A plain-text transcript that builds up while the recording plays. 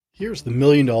Here's the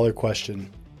million-dollar question.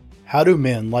 How do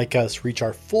men like us reach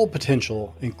our full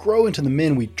potential and grow into the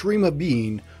men we dream of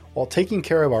being while taking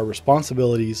care of our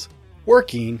responsibilities,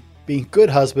 working, being good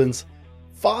husbands,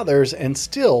 fathers, and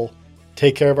still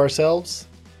take care of ourselves?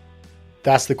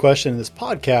 That's the question, and this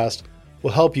podcast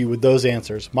will help you with those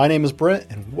answers. My name is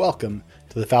Brent, and welcome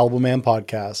to the Fallible Man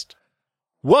Podcast.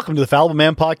 Welcome to the Fallible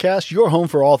Man Podcast, your home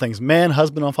for all things man,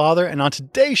 husband, and father. And on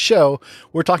today's show,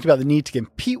 we're talking about the need to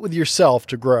compete with yourself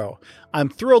to grow. I'm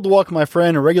thrilled to welcome my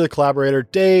friend and regular collaborator,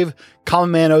 Dave, Common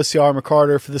Man OCR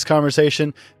McCarter, for this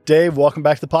conversation. Dave, welcome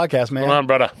back to the podcast, man. Come on,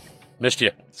 brother. Missed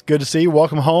you. It's good to see you.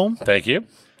 Welcome home. Thank you.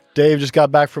 Dave just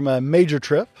got back from a major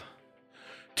trip.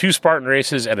 2 Spartan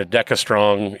races and a Deca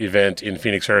Strong event in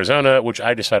Phoenix, Arizona, which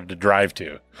I decided to drive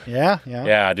to. Yeah.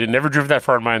 Yeah, I never driven that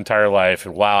far in my entire life.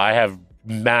 And wow, I have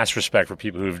mass respect for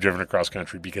people who have driven across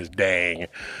country because dang,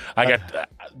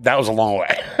 that was a long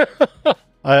way.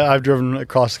 I've driven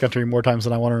across the country more times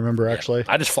than I want to remember, actually.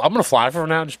 I'm going to fly for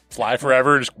now, just fly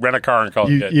forever, just rent a car and call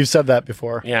it good. You've said that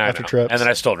before. Yeah, after trips. And then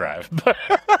I still drive.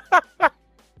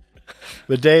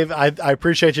 But Dave, I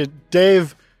appreciate you.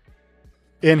 Dave,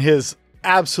 in his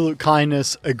absolute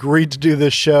kindness, agreed to do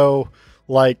this show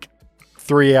like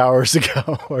 3 hours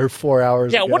ago or 4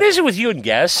 hours ago. Yeah, what is it with you and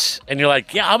guests? And you're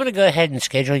like, yeah, I'm going to go ahead and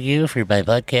schedule you for my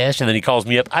podcast. And then he calls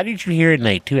me up. I need you here in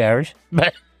like 2 hours.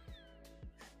 But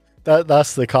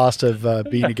that's the cost of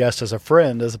being a guest as a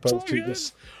friend as opposed to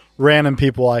just random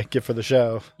people I get for the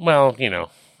show. Well,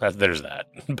 there's that.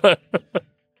 But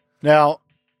now,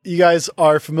 you guys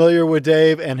are familiar with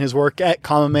Dave and his work at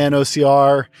Common Man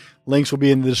OCR. Links will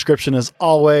be in the description as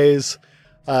always.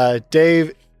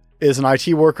 Dave is an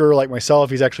IT worker like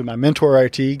myself. He's actually my mentor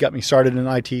IT, got me started in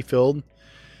the IT field.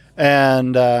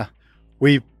 And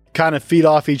we kind of feed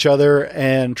off each other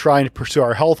and trying to pursue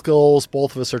our health goals.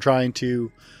 Both of us are trying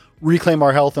to reclaim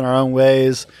our health in our own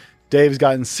ways. Dave's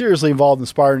gotten seriously involved in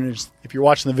Spartan. If you're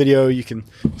watching the video, you can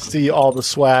see all the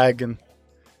swag. And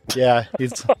yeah,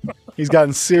 he's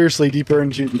gotten seriously deeper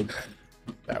into...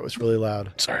 That was really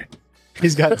loud. Sorry.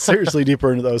 He's gotten seriously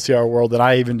deeper into the OCR world than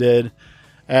I even did.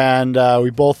 And we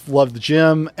both love the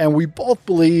gym, and we both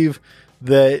believe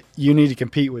that you need to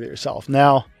compete with yourself.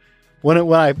 Now, when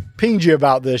I pinged you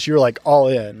about this, you were like all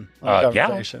in on the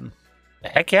conversation. Yeah.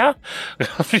 Heck yeah.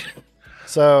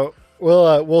 So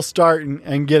we'll start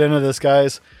and get into this,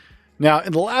 guys. Now,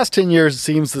 in the last 10 years, it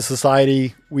seems the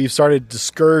society, we've started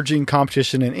discouraging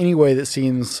competition in any way that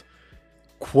seems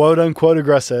quote unquote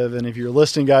aggressive. And if you're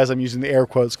listening, guys, I'm using the air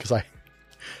quotes because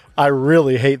I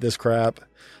really hate this crap.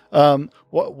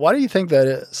 Why do you think that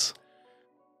is?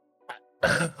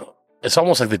 It's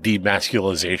almost like the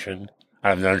demasculization.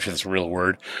 I'm not sure that's a real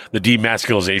word. The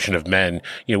demasculization of men.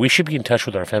 We should be in touch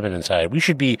with our feminine side. We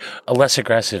should be less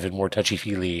aggressive and more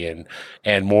touchy-feely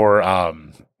and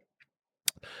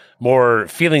more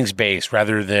feelings-based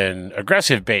rather than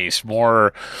aggressive-based.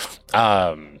 More,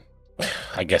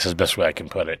 I guess is the best way I can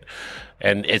put it.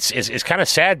 And it's kind of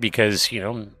sad because,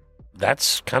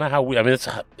 that's kind of how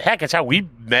it's how we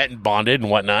met and bonded and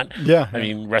whatnot. Yeah. I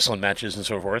mean, wrestling matches and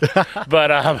so forth.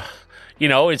 But,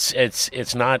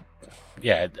 it's not,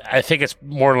 yeah, I think it's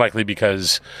more likely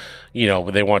because,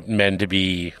 they want men to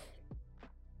be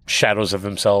shadows of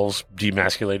themselves,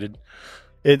 demasculated.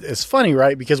 It's funny,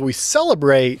 right? Because we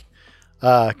celebrate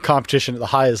competition at the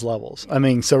highest levels. I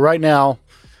mean, so right now,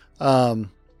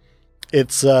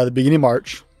 it's the beginning of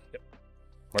March.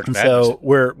 And so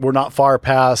we're not far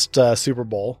past Super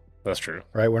Bowl. That's true.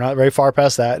 Right? We're not very far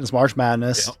past that. It's March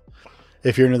Madness. Yep.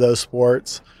 If you're into those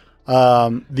sports.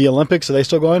 The Olympics, are they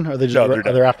still going? Or are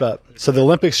they wrapped up? So the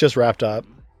Olympics just wrapped up.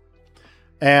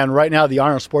 And right now the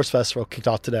Arnold Sports Festival kicked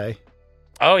off today.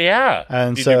 Oh, yeah.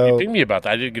 And you pinged me about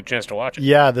that. I didn't get a chance to watch it.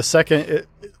 Yeah, the second...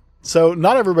 So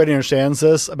not everybody understands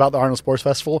this about the Arnold Sports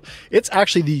Festival. It's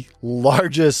actually the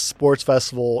largest sports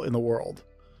festival in the world.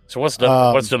 So what's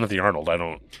done at the Arnold? I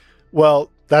don't... Well,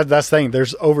 that's the thing.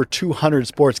 There's over 200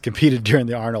 sports competed during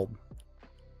the Arnold.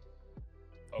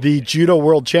 Okay. The Judo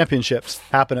World Championships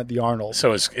happen at the Arnold.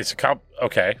 So it's a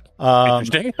okay.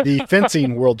 Interesting. The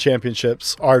Fencing World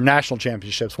Championships are national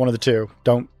championships, one of the two.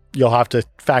 You'll have to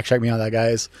fact check me on that,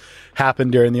 guys.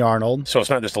 Happened during the Arnold. So it's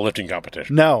not just a lifting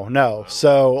competition. No.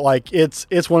 So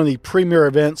it's one of the premier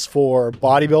events for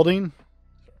bodybuilding.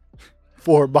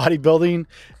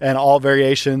 And all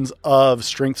variations of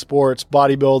strength sports,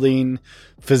 bodybuilding,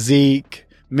 physique,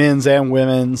 men's and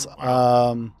women's.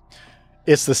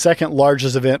 It's the second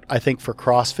largest event, I think, for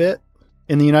CrossFit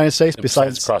in the United States.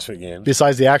 Besides CrossFit Games.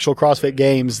 Besides the actual CrossFit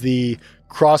Games, the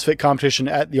CrossFit competition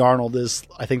at the Arnold is,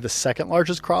 I think, the second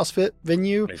largest CrossFit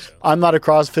venue. So. I'm not a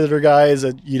CrossFitter, guys.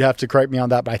 You'd have to correct me on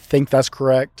that, but I think that's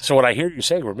correct. So what I hear you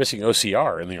saying, we're missing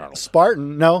OCR in the Arnold.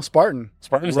 Spartan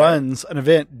runs an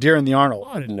event during the Arnold.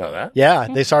 Oh, I didn't know that. Yeah,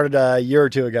 they started a year or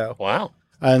two ago. Wow.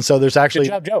 And so there's actually...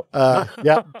 Good job, Joe.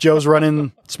 Yeah, Joe's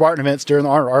running Spartan events during the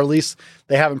Arnold, or at least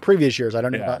they have in previous years. I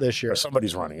don't know about this year. Or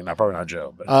somebody's running, and probably not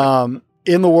Joe. But.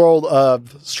 In the world of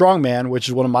strongman, which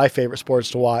is one of my favorite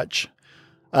sports to watch,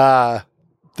 there's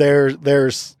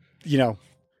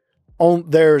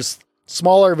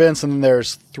smaller events and then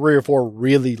there's 3 or 4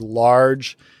 really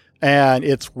large, and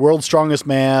it's World's Strongest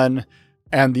Man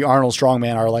and the Arnold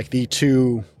Strongman are like the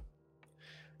two.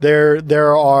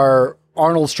 There are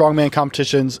Arnold Strongman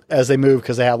competitions as they move,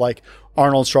 because they have like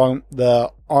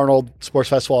the Arnold Sports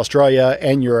Festival Australia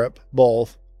and Europe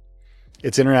both.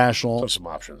 It's international. So some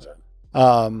options then.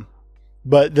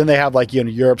 But then they have like,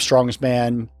 Europe's Strongest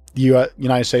Man, the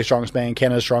United States Strongest Man,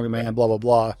 Canada's Strongest Man, blah, blah,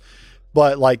 blah.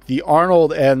 But like the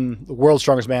Arnold and the World's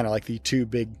Strongest Man are like the 2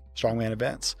 big strongman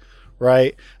events,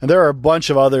 right? And there are a bunch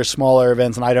of other smaller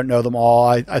events, and I don't know them all.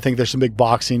 I think there's some big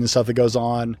boxing and stuff that goes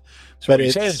on. So what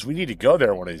you're saying is we need to go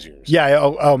there one of these years. Yeah.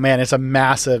 Oh man, it's a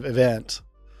massive event.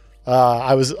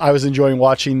 I was enjoying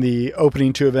watching the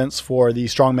opening 2 events for the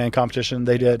strongman competition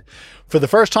they did. For the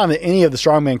first time that any of the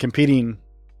strongman competing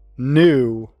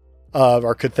knew of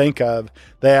or could think of,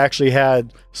 they actually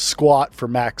had squat for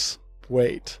max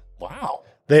weight. Wow.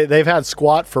 They've had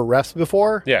squat for reps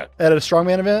before at a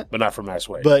strongman event. But not for max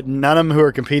weight. But none of them who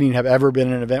are competing have ever been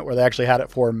in an event where they actually had it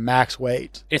for max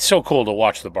weight. It's so cool to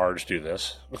watch the bards do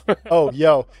this.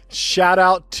 Shout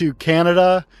out to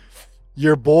Canada.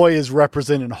 Your boy is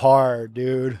representing hard,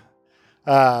 dude.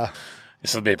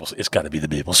 It's the maple. It's got to be the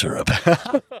maple syrup.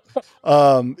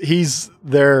 He's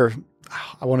there.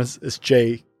 It's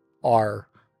JR,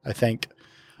 I think.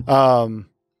 I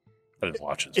didn't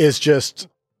watch it. It's just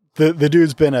the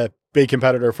dude's been a big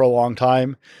competitor for a long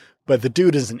time, but the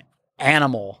dude is an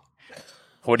animal.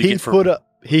 What did he get for?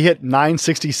 He hit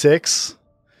 966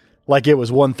 like it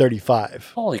was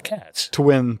 135. Holy cats! To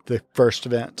win the first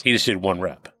event. He just did 1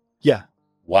 rep. Yeah.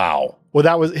 Wow. Well,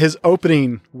 that was his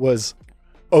opening was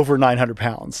over 900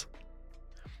 pounds.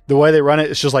 The way they run it,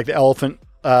 it's just like the elephant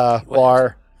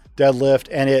bar deadlift,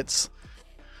 and it's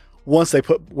once they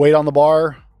put weight on the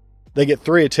bar, they get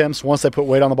 3 attempts. Once they put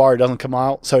weight on the bar, it doesn't come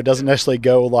out, so it doesn't necessarily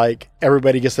go like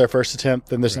everybody gets their first attempt,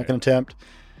 then their second attempt.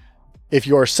 If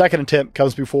your second attempt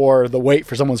comes before the weight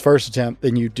for someone's first attempt,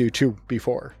 then you do 2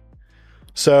 before.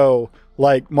 So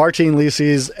like Martin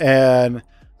Lises and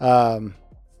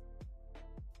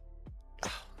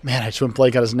man, I just went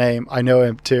blank on his name. I know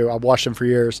him too. I've watched him for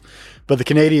years. But the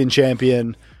Canadian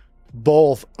champion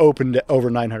both opened at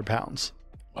over 900 pounds.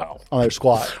 Wow. On their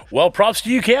squat. Well, props to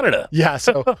you, Canada. Yeah,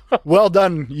 so well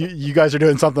done. You guys are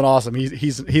doing something awesome.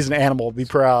 He's an animal. Be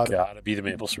proud. Gotta be the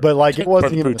maple syrup. But like it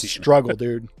wasn't even a struggle,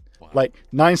 dude. Wow. Like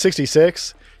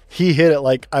 966, he hit it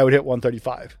like I would hit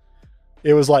 135.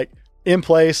 It was like in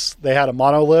place. They had a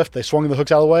mono lift. They swung the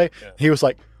hooks out of the way. Yeah. He was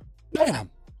like, bam,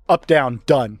 up, down,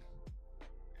 done.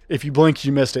 If you blinked,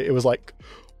 you missed it. It was like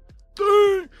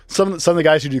some of the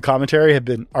guys who do commentary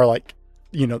are like,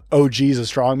 OGs of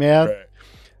strongman. Right.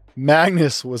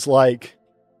 Magnus was like,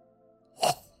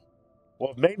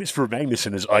 well, if Magnus for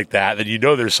Magnuson is like that, then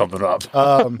there's something up.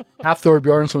 Hafthor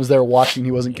Bjornsson was there watching.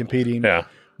 He wasn't competing. Yeah.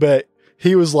 But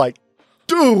he was like,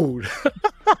 dude.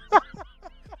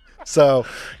 So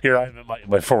here I am at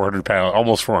my 400 pounds,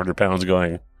 almost 400 pounds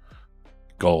going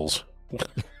goals.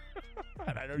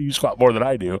 And I know you squat more than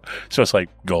I do. So it's like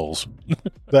goals.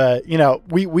 But,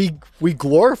 we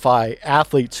glorify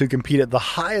athletes who compete at the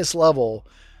highest level.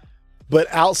 But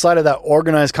outside of that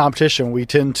organized competition, we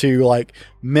tend to like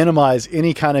minimize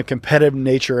any kind of competitive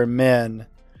nature in men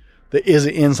that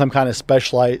isn't in some kind of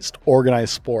specialized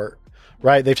organized sport,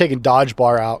 right? They've taken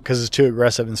dodgeball out because it's too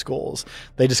aggressive in schools.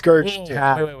 They discourage. Wait.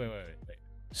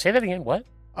 Say that again. What?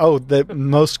 Oh,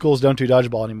 most schools don't do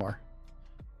dodgeball anymore.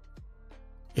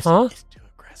 It's too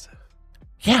aggressive.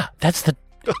 Yeah, that's the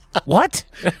what?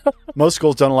 Most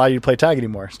schools don't allow you to play tag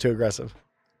anymore. It's too aggressive.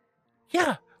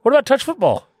 Yeah. What about touch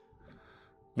football?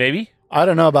 Maybe. I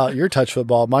don't know about your touch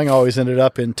football. Mine always ended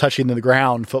up in touching the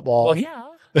ground football. Well, yeah,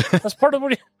 that's part of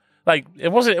what.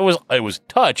 It wasn't. It was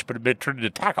touch, but it turned into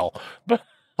tackle. But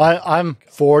I'm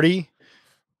 42.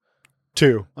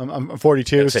 I'm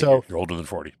 42. So you're older than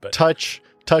 40. But touch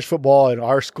football in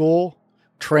our school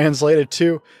translated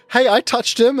to, "Hey, I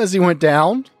touched him as he went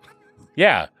down."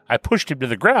 Yeah, I pushed him to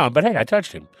the ground, but hey, I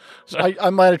touched him. So, I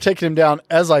might have taken him down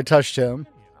as I touched him,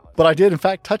 but I did in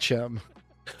fact touch him.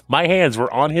 My hands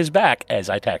were on his back as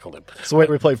I tackled him. It's the way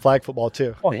we played flag football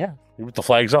too. Oh yeah. You rip the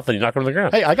flags off, then you knock him on the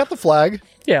ground. Hey, I got the flag.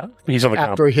 Yeah, he's on the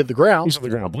after ground. he hit the ground. He's on the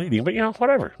ground bleeding, but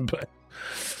whatever. But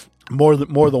more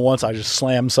than once, I just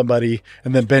slammed somebody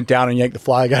and then bent down and yanked the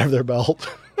flag out of their belt.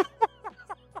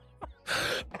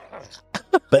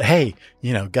 But hey,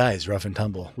 guys, rough and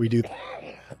tumble. We do.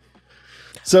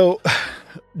 So,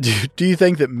 do you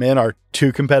think that men are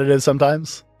too competitive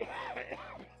sometimes?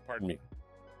 Pardon me.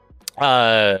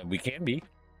 We can be.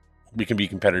 We can be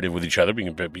competitive with each other. We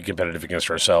can be competitive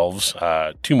against ourselves.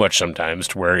 Too much sometimes,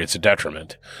 to where it's a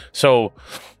detriment. So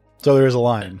there is a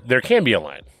line. There can be a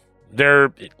line.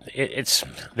 There is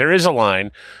a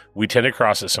line. We tend to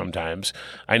cross it sometimes.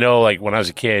 I know, like when I was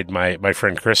a kid, my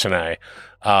friend Chris and I,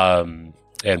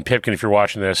 and Pipkin, if you're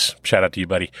watching this, shout out to you,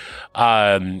 buddy.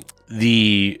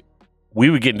 We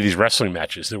would get into these wrestling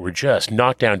matches that were just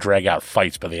knockdown, drag out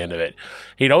fights by the end of it.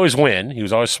 He'd always win. He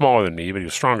was always smaller than me, but he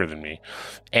was stronger than me.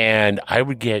 And I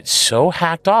would get so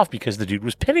hacked off because the dude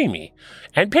was pinning me.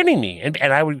 And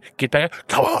I would get back,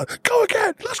 come on, go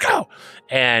again, let's go.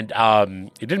 And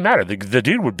it didn't matter. The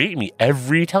dude would beat me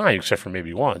every time, except for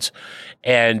maybe once.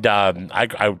 And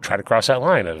I would try to cross that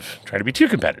line of trying to be too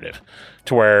competitive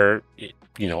to where,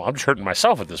 I'm just hurting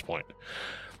myself at this point.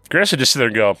 Chris would just sit there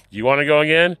and go, you want to go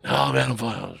again? Oh, man, I'm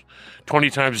fine. 20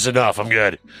 times is enough. I'm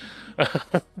good.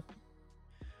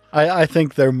 I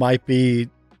think there might be,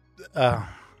 I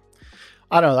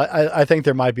don't know. I think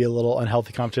there might be a little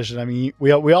unhealthy competition. I mean,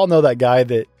 we all know that guy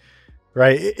that,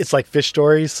 right? It's like fish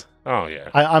stories. Oh, yeah.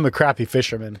 I'm a crappy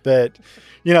fisherman, but,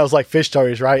 it's like fish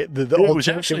stories, right? The old was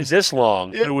actually this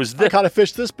long. It was this. I caught a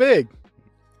fish this big.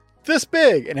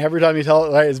 And every time you tell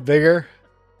it, right, it's bigger.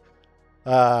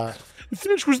 The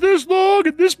fish was this long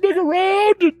and this big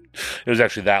around. And it was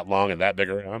actually that long and that big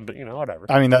around, but whatever.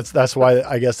 I mean, that's why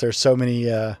I guess there's so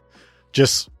many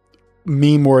just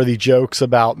meme-worthy jokes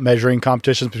about measuring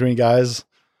competitions between guys.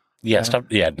 Yeah, stop.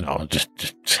 Yeah, no, just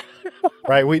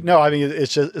right.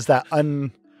 It's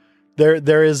that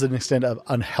there is an extent of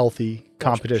unhealthy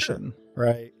competition, sure.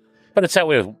 Right? But it's that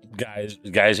way with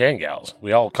guys and gals.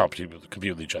 We all compete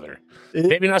with each other.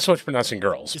 Maybe not so much pronouncing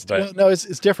girls, but no,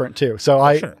 it's different too.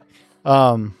 So sure.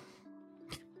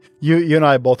 You and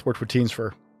I both worked with teens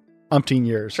for umpteen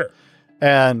years. Sure.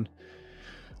 And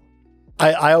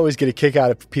I always get a kick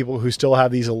out of people who still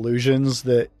have these illusions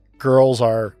that girls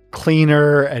are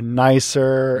cleaner and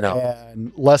nicer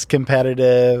and less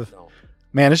competitive. No.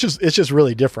 Man, it's just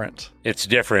really different. It's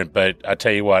different, but I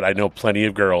tell you what, I know plenty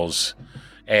of girls.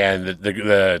 And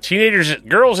the teenagers,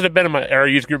 girls that have been in our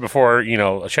youth group before,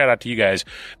 a shout out to you guys,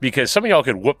 because some of y'all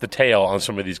could whoop the tail on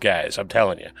some of these guys. I'm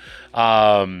telling you.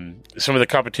 Some of the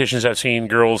competitions I've seen,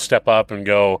 girls step up and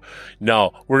go,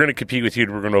 no, we're going to compete with you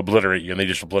and we're going to obliterate you. And they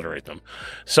just obliterate them.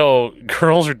 So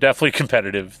girls are definitely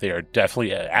competitive. They are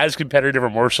definitely as competitive or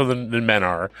more so than men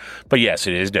are. But yes,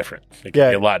 it is different. It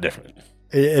can be a lot different.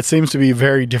 It seems to be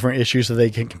very different issues that they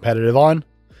get competitive on.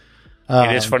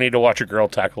 It is funny to watch a girl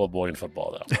tackle a boy in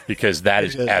football, though, because that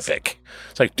is epic.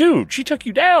 It's like, dude, she took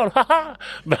you down. Ha ha.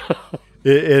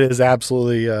 It is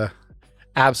absolutely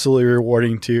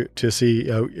rewarding to see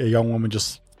a young woman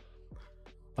just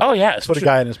put a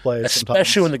guy in his place.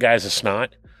 Especially when the guy's a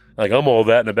snot. Like, I'm all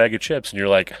that in a bag of chips. And you're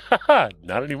like, ha,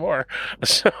 not anymore.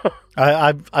 So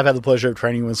I've had the pleasure of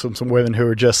training with some women who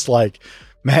are just like,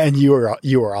 man, you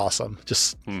are awesome.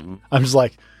 Just I'm just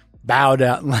like, bow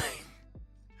down. Like,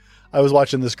 I was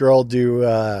watching this girl do,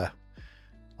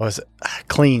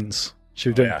 cleans. She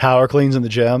was doing power cleans in the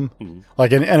gym. Mm-hmm.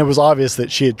 Like, and it was obvious that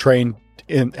she had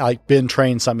been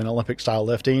trained some in Olympic style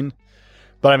lifting.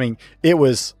 But I mean, it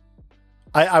was,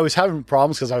 I was having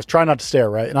problems because I was trying not to stare,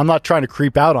 right? And I'm not trying to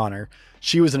creep out on her.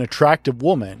 She was an attractive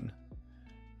woman,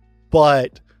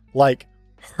 but like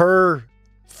her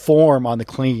form on the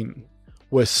clean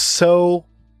was so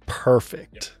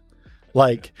perfect.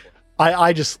 Like,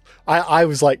 I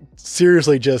was like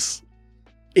seriously just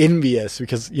envious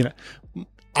because,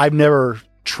 I've never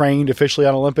trained officially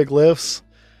on Olympic lifts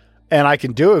and I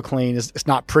can do a clean. It's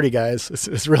not pretty, guys.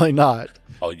 It's really not.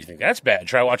 Oh, you think that's bad?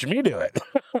 Try watching me do it.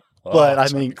 But I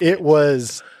mean, it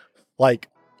was like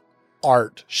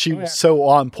art. She was so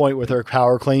on point with her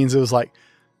power cleans. It was like,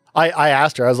 I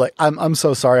asked her, I was like, I'm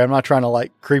so sorry. I'm not trying to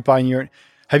like creep on you.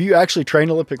 Have you actually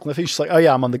trained Olympic lifting? She's like, oh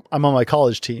yeah, I'm on my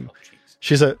college team.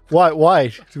 She said, why?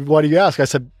 Why do you ask? I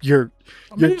said, your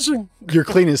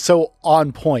clean is so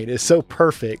on point. It's so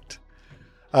perfect.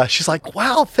 She's like,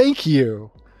 wow, thank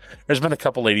you. There's been a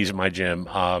couple ladies in my gym.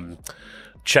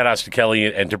 Shout outs to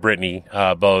Kelly and to Brittany,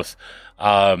 both.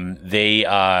 I've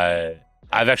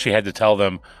actually had to tell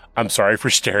them, I'm sorry for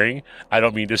staring. I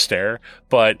don't mean to stare,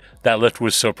 but that lift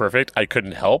was so perfect. I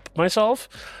couldn't help myself.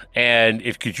 And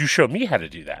could you show me how to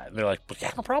do that? And they're like, well,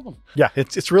 yeah, no problem. Yeah.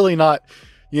 It's really not,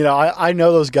 I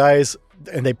know those guys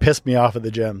and they piss me off at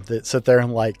the gym that sit there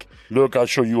and like, look, I'll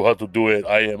show you how to do it.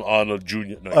 I am on a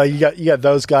junior. No. You got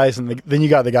those guys. And then you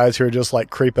got the guys who are just like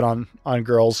creeping on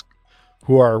girls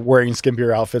who are wearing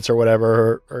skimpier outfits or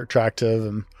whatever, or attractive.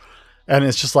 And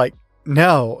it's just like,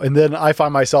 no. And then I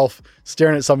find myself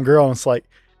staring at some girl and it's like,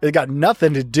 it got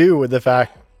nothing to do with the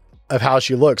fact of how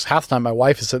she looks. Half the time my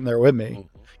wife is sitting there with me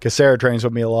because Sarah trains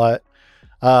with me a lot.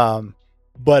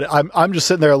 But I'm just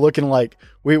sitting there looking like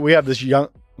we have this young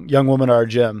woman at our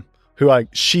gym who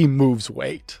she moves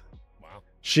weight. Wow.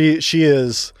 She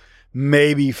is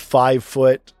maybe 5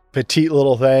 foot, petite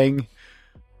little thing,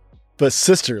 but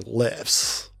sister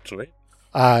lifts. Sweet.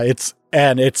 It's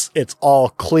all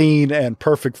clean and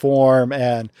perfect form.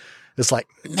 And it's like,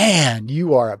 man,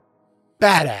 you are a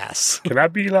badass. Can I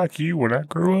be like you when I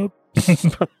grow up?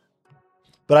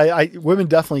 But women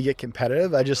definitely get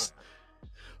competitive.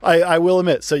 I will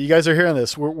admit. So you guys are hearing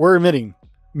this. We're admitting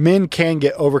men can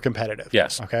get over competitive.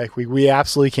 Yes. Okay. We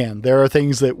absolutely can. There are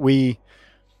things that we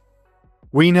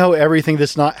know everything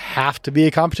that's not have to be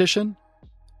a competition.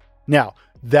 Now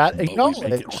that acknowledged,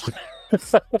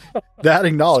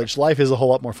 life is a whole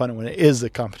lot more fun when it is a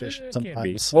competition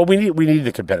sometimes. Well, we need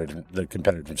the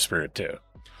competitive spirit too.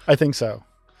 I think so.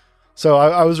 So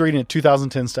I was reading a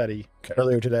 2010 study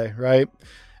earlier today, right?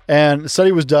 And a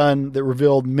study was done that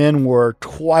revealed men were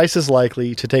twice as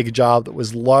likely to take a job that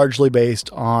was largely based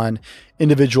on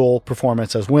individual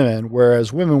performance as women,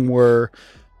 whereas women were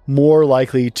more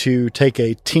likely to take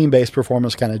a team-based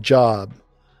performance kind of job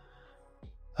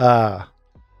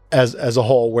as a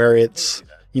whole, where it's,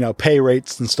 pay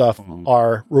rates and stuff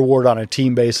are rewarded on a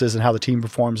team basis and how the team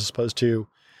performs as opposed to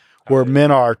where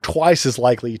men are twice as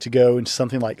likely to go into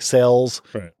something like sales,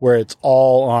 right, where it's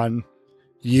all on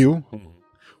you.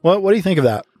 What do you think of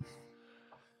that?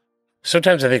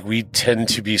 Sometimes I think we tend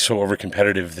to be so over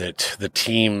competitive that the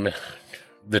team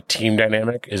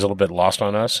dynamic is a little bit lost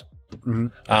on us.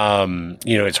 Mm-hmm.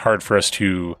 It's hard for us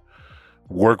to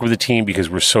work with a team because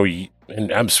we're so,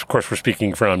 and of course we're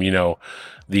speaking from,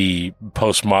 the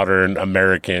postmodern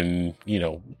American,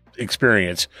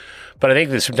 experience. But I think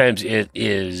that sometimes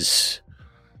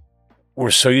we're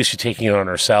so used to taking it on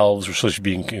ourselves. We're so used to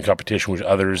being in competition with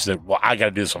others that, well, I got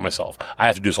to do this on myself. I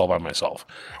have to do this all by myself.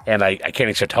 And I can't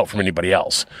accept help from anybody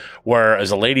else.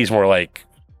 Whereas a lady's more like,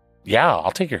 yeah,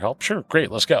 I'll take your help. Sure. Great.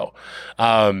 Let's go.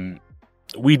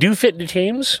 We do fit into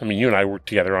teams. I mean, you and I work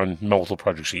together on multiple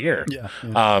projects a year. Yeah.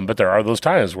 But there are those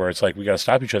times where it's like, we got to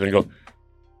stop each other and go,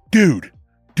 dude,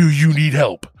 do you need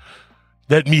help?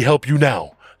 Let me help you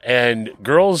now. And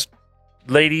girls,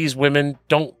 ladies, women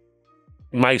in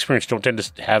my experience, don't tend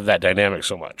to have that dynamic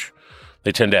so much.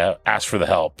 They tend to ask for the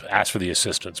help, ask for the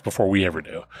assistance before we ever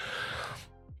do.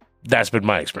 That's been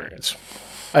my experience.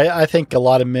 I think a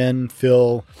lot of men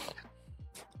feel,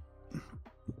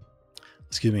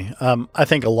 I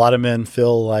think a lot of men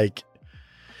feel like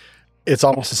it's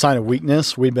almost a sign of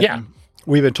weakness. We've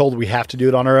been told we have to do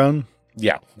it on our own.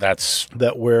 Yeah,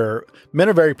 men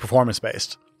are very performance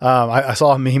based. I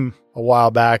saw a meme a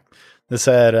while back that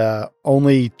said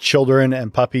only children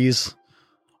and puppies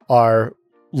are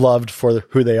loved for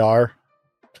who they are.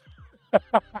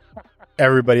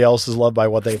 Everybody else is loved by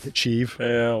what they achieve.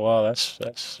 Yeah, well,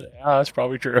 that's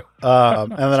probably true.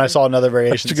 And then I saw another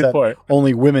variation that said point.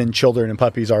 Only women, children, and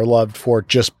puppies are loved for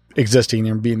just existing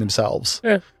and being themselves.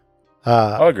 Yeah,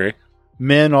 I'll agree.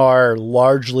 Men are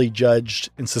largely judged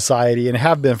in society and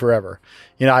have been forever.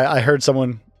 I heard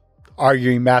someone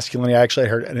arguing masculinity. I actually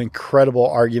heard an incredible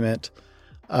argument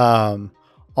on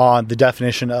the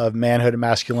definition of manhood and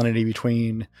masculinity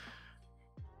between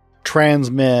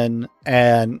trans men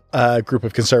and a group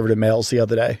of conservative males the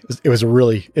other day. It was a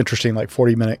really interesting,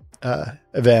 40-minute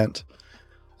event.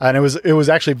 And it was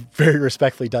actually very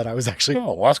respectfully done. I was actually,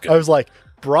 good. I was like,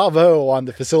 bravo on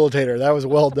the facilitator. That was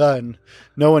well done.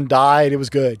 No one died. It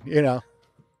was good, No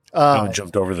one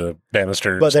jumped over the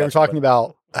banister. But they were talking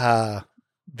about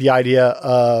the idea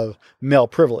of male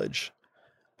privilege.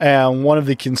 And one of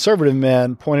the conservative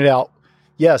men pointed out,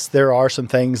 yes, there are some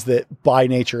things that by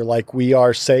nature, like we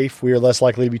are safe, we are less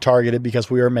likely to be targeted because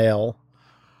we are male.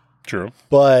 True.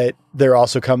 But there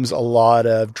also comes a lot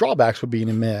of drawbacks with being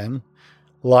a man.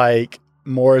 Like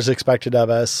more is expected of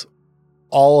us.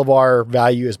 All of our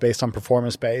value is based on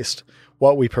performance based.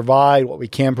 What we provide, what we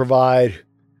can provide,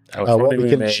 what we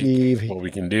can achieve, what we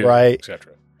can do, right,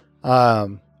 etc.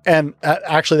 And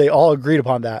actually, they all agreed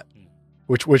upon that,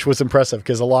 which was impressive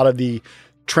because a lot of the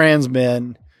trans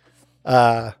men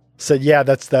So yeah,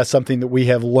 that's something that we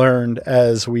have learned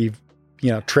as we've,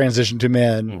 transitioned to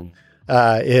men,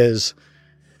 is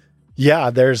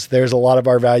there's a lot of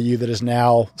our value that is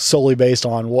now solely based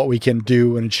on what we can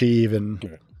do and achieve.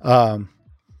 And,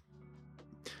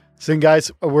 so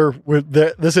guys,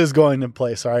 this is going in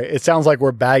place. All right. It sounds like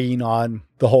we're bagging on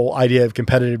the whole idea of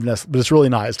competitiveness, but it's really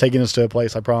not. It's taking us to a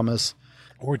place, I promise.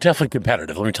 We're definitely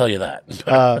competitive. Let me tell you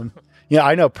that.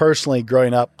 I know personally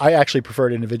growing up, I actually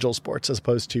preferred individual sports as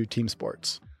opposed to team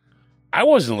sports. I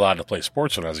wasn't allowed to play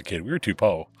sports when I was a kid. We were too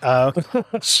po.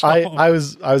 So. I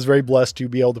was very blessed to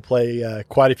be able to play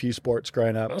quite a few sports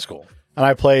growing up. That's cool. And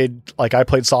I played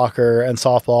soccer and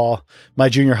softball. My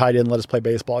junior high didn't let us play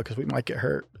baseball because we might get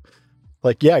hurt.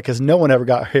 Because no one ever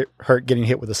got hurt getting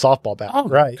hit with a softball bat. Oh,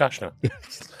 right. Gosh, no.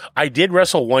 I did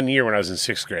wrestle 1 year when I was in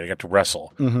 6th grade. I got to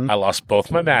wrestle. I lost both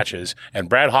my matches. And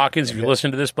Brad Hawkins, if you listen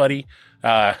to this, buddy,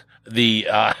 Brad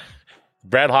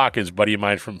Hawkins, buddy of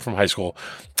mine from high school,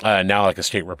 now like a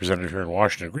state representative here in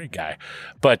Washington, great guy.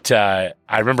 But I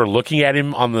remember looking at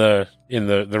him in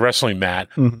the wrestling mat,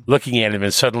 looking at him,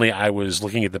 and suddenly I was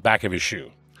looking at the back of his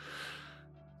shoe.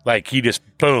 Like he just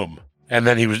boom. And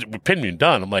then he was pinned me and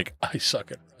done. I'm like, I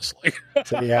suck at wrestling.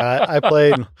 So, yeah, I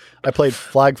played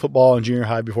flag football in junior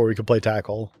high before we could play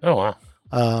tackle. Oh, wow.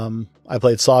 I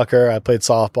played soccer. I played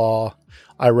softball.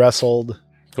 I wrestled.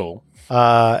 Cool.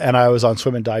 And I was on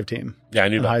swim and dive team. Yeah, I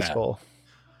knew in about high that. school.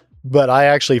 But I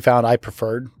actually found I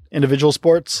preferred individual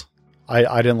sports.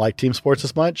 I didn't like team sports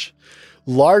as much.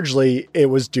 Largely, it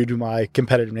was due to my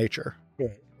competitive nature.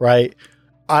 Right?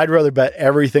 I'd rather bet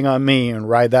everything on me and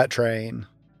ride that train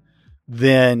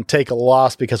than take a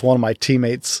loss because one of my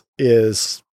teammates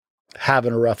is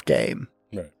having a rough game.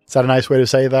 Right. Is that a nice way to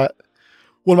say that?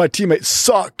 One of my teammates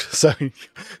sucked. So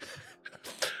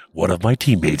one of my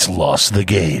teammates lost the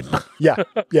game. Yeah,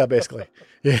 basically.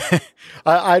 Yeah.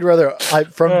 I'd rather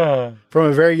from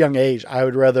a very young age, I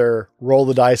would rather roll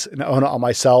the dice and own it on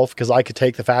myself because I could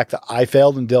take the fact that I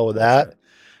failed and deal with that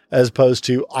as opposed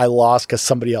to I lost because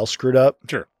somebody else screwed up.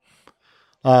 Sure.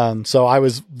 So I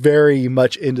was very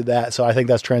much into that. So I think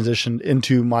that's transitioned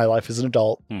into my life as an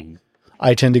adult.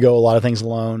 I tend to go a lot of things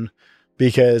alone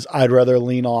because I'd rather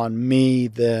lean on me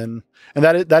than, and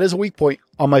that is a weak point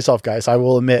on myself, guys. I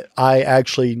will admit I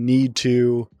actually need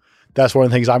to, that's one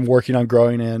of the things I'm working on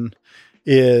growing in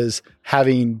is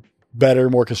having better,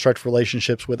 more constructive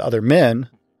relationships with other men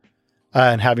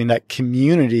and having that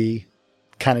community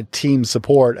kind of team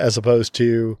support as opposed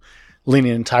to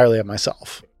leaning entirely on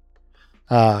myself.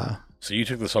 So you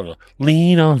took the song,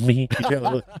 lean on me. You did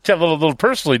a little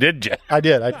personally, didn't you? I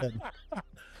did.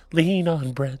 Lean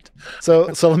on Brent.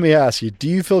 So let me ask you, do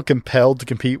you feel compelled to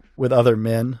compete with other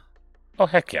men? Oh,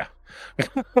 heck yeah.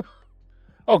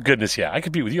 Oh, goodness, yeah. I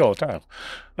compete with you all the time.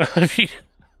 I mean,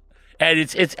 and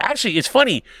it's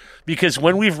funny because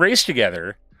when we've raced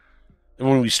together,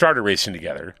 when we started racing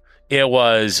together, it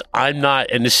was and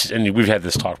we've had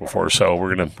this talk before, so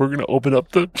we're gonna open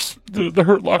up the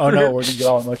hurt locker. Oh no, here. we're gonna get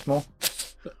all emotional.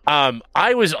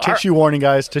 Tissue warning,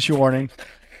 guys. Tissue warning.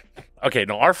 Okay,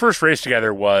 no, our first race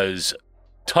together was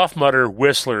Tough Mudder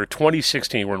Whistler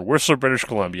 2016. We're in Whistler, British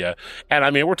Columbia, and I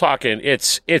mean we're talking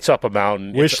it's up a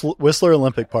mountain. Whistler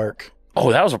Olympic Park.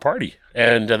 Oh, that was a party,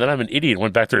 and then I'm an idiot.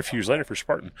 Went back there a few years later for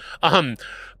Spartan.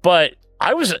 But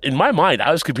I was, in my mind,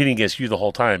 I was competing against you the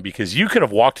whole time because you could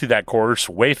have walked through that course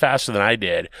way faster than I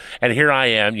did. And here I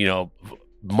am,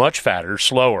 much fatter,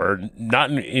 slower,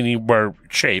 not in anywhere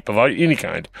shape of any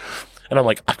kind. And I'm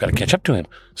like, I've got to catch up to him.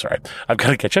 I've got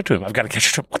to catch up to him.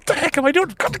 What the heck am I doing?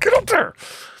 I've got to get up there.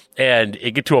 And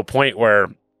it get to a point where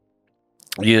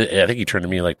I think you turned to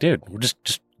me like, dude,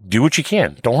 just do what you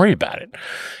can. Don't worry about it.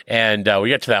 And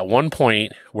we got to that one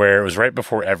point where it was right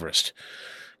before Everest.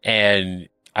 And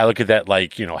I look at that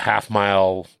half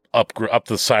mile up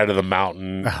the side of the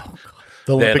mountain. Oh,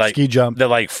 the Olympic ski jump.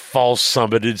 That false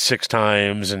summited 6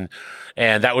 times. And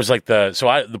that was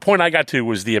the point I got to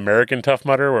was the American Tough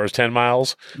Mudder where it was 10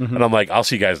 miles. Mm-hmm. And I'm like, I'll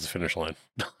see you guys at the finish line.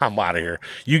 I'm out of here.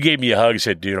 You gave me a hug and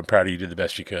said, dude, I'm proud of you. You did the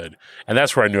best you could. And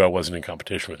that's where I knew I wasn't in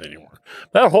competition with anymore.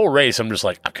 That whole race, I'm just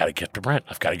like, I've got to get up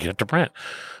to Brent.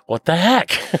 What the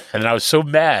heck? And I was so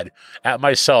mad at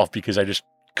myself because I just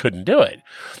couldn't do it.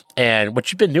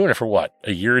 But you've been doing it for what?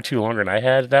 A year or two longer than I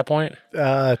had at that point?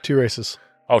 2 races.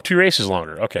 Oh, 2 races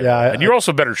longer. Okay. Yeah. And you're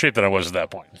also better shape than I was at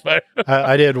that point.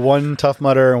 I did 1 Tough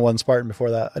Mudder and 1 Spartan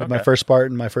before that. I did my first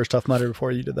Spartan, my first Tough Mudder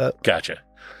before you did that. Gotcha.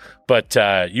 But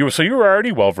you were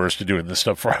already well versed in doing this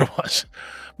stuff before I was.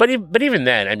 But even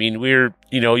then, I mean, you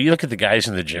look at the guys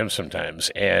in the gym sometimes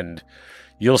and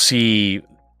you'll see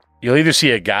You'll either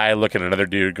see a guy looking at another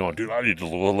dude going, dude, I need to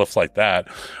lift like that.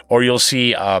 Or you'll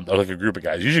see like a group of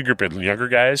guys, usually a group of younger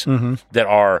guys that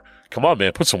are, come on,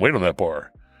 man, put some weight on that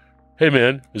bar. Hey,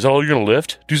 man, is that all you're going to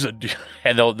lift?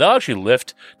 And they'll actually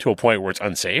lift to a point where it's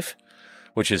unsafe,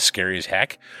 which is scary as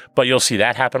heck. But you'll see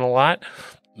that happen a lot.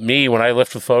 Me, when I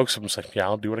lift with folks, I'm just like, yeah,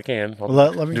 I'll do what I can.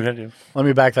 Let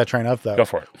me back that train up, though. Go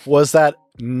for it. Was that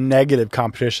negative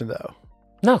competition, though?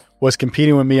 No. Was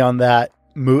competing with me on that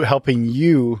helping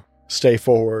you stay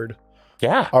forward?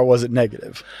 Yeah. Or was it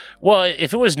negative? Well,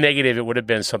 if it was negative, it would have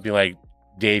been something like,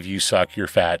 Dave, you suck, you're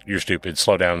fat, you're stupid,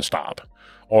 slow down and stop.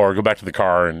 Or go back to the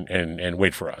car and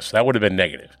wait for us. That would have been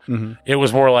negative. It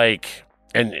was more like,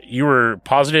 and you were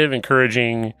positive,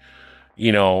 encouraging,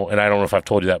 and I don't know if I've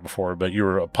told you that before, but you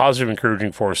were a positive,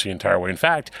 encouraging force the entire way. In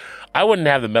fact, I wouldn't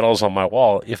have the medals on my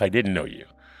wall if I didn't know you.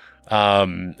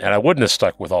 And I wouldn't have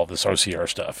stuck with all this OCR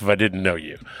stuff if I didn't know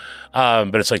you.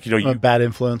 But it's like, you bad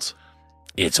influence.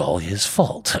 It's all his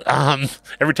fault.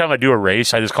 Every time I do a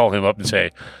race, I just call him up and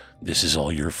say, this is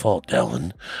all your fault,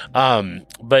 Dylan.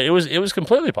 But it was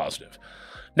completely positive.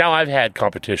 Now, I've had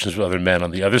competitions with other men on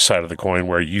the other side of the coin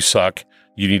where you suck,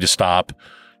 you need to stop,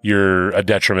 you're a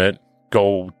detriment,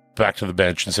 go back to the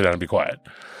bench and sit down and be quiet.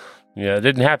 Yeah, it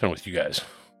didn't happen with you guys.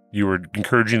 You were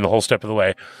encouraging the whole step of the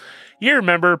way. You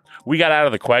remember, we got out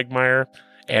of the quagmire,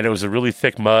 and it was a really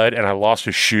thick mud, and I lost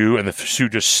a shoe, and the shoe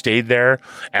just stayed there,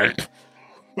 and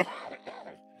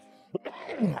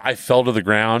I fell to the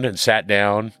ground and sat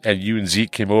down, and you and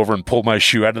Zeke came over and pulled my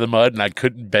shoe out of the mud, and I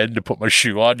couldn't bend to put my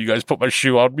shoe on. You guys put my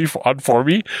shoe on for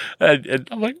me, and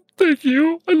I'm like, thank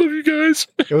you. I love you guys.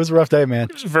 It was a rough day, man.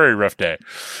 It was a very rough day.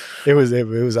 It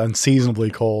was unseasonably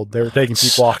cold. They were taking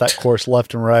people off that course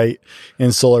left and right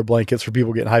in solar blankets for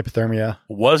people getting hypothermia.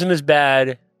 Wasn't as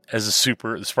bad as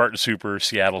the Spartan Super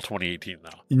Seattle 2018, though.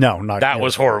 No, not that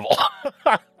was horrible.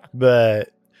 But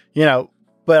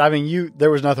I mean, there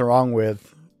was nothing wrong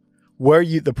with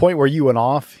the point where you went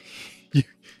off.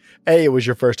 It was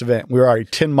your first event. We were already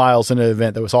 10 miles into the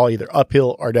event that was all either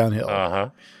uphill or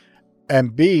downhill.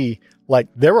 And B, like,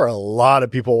 there were a lot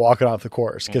of people walking off the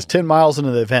course because 10 miles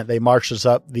into the event, they marched us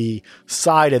up the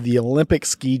side of the Olympic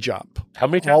ski jump. How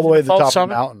many times? All the way to the top of the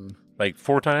mountain. Like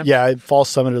 4 times? Yeah, I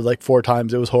false summited like 4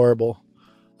 times. It was horrible.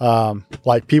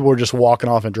 Like, people were just walking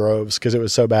off in droves because it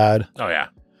was so bad. Oh, yeah.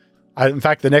 In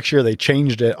fact, the next year they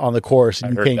changed it on the course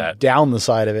and you came down the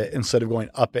side of it instead of going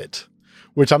up it,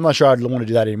 which I'm not sure I'd want to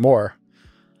do that anymore.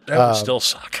 That would still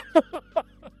suck.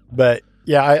 But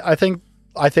yeah, I think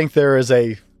there is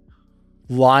a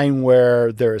line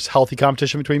where there's healthy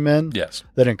competition between men. Yes.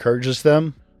 That encourages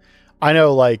them. I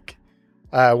know, like,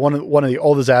 one of the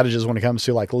oldest adages when it comes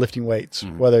to like lifting weights,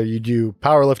 whether you do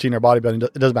powerlifting or bodybuilding,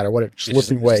 it doesn't matter what it's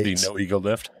lifting weights. The no ego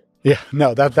lift. Yeah,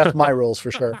 no, that's my rules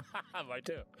for sure. Mine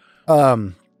too.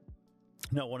 No,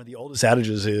 one of the oldest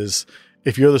adages is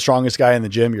if you're the strongest guy in the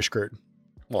gym, you're screwed.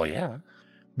 Well, yeah.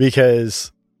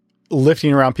 Because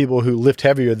lifting around people who lift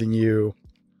heavier than you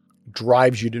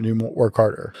drives you to work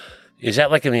harder. Is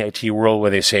that like in the IT world where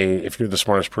they say if you're the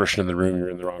smartest person in the room, you're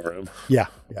in the wrong room? Yeah,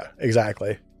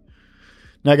 exactly.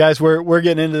 Now, guys, we're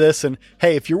getting into this, and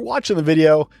hey, if you're watching the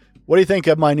video, what do you think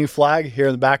of my new flag here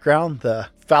in the background, the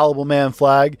Fallible Man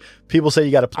flag? People say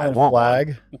you got to plant a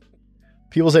flag.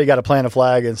 People say you got to plant a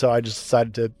flag, and so I just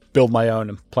decided to build my own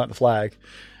and plant the flag.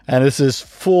 And this is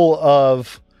full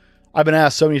of, I've been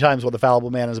asked so many times what the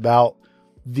Fallible Man is about.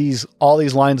 All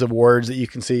these lines of words that you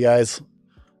can see, guys,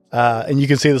 and you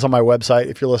can see this on my website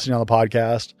if you're listening on the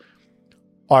podcast,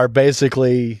 are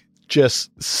basically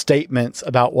just statements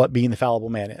about what being the Fallible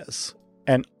Man is.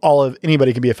 And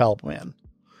anybody can be a Fallible Man.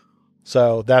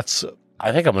 So that's...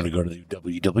 I think I'm going to go to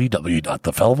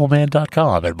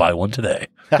www.thefallibleman.com and buy one today.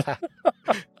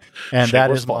 And that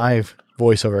is my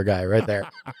voiceover guy right there.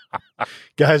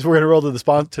 Guys, we're going to roll to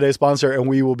today's sponsor, and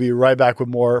we will be right back with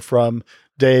more from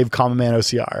Dave, Common Man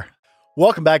OCR.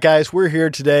 Welcome back, guys. We're here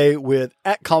today with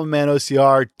 @Common Man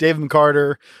OCR, Dave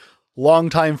McCarter,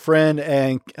 longtime friend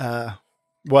and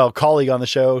colleague on the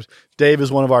show. Dave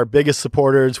is one of our biggest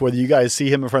supporters, whether you guys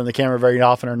see him in front of the camera very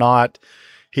often or not.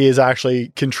 He has actually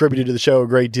contributed to the show a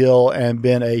great deal and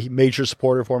been a major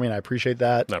supporter for me, and I appreciate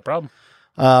that. No problem.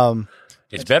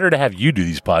 It's better to have you do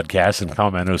these podcasts than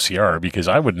Common Man OCR because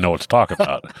I wouldn't know what to talk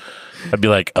about. I'd be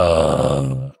like,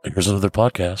 here's another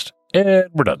podcast, and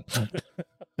we're done.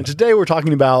 And today we're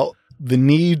talking about the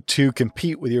need to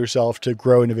compete with yourself to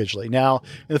grow individually. Now,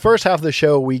 in the first half of the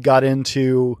show, we got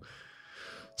into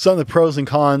some of the pros and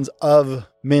cons of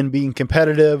men being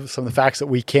competitive, some of the facts that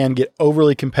we can get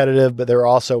overly competitive, but there are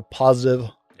also positive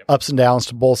ups and downs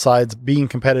to both sides, being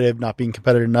competitive, not being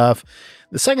competitive enough.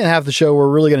 The second half of the show, we're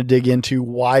really going to dig into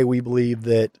why we believe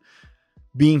that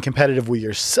being competitive with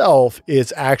yourself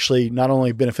is actually not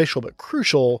only beneficial, but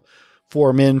crucial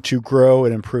for men to grow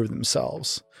and improve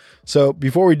themselves. So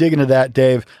before we dig into that,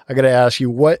 Dave, I got to ask you,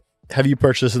 what have you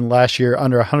purchased in the last year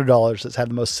under $100 that's had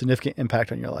the most significant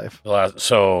impact on your life?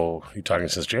 So you talking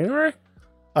since January?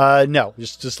 No,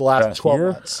 just the last 12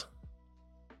 months.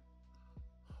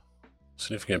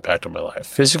 Significant impact on my life.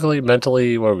 Physically,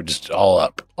 mentally, what are we just all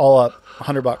up? All up,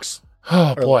 $100.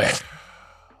 Oh, boy.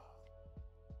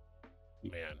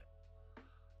 Man.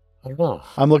 I don't know.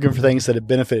 I'm looking for things that have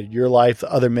benefited your life that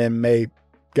other men may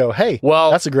go, hey, well,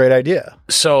 that's a great idea.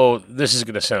 So this is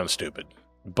going to sound stupid,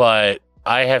 but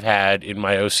I have had in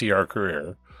my OCR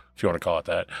career, if you want to call it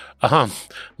that,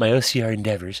 my OCR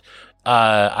endeavors,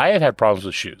 I have had problems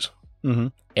with shoes. Mm-hmm.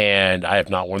 And I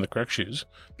have not worn the correct shoes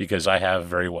because I have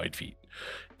very white feet.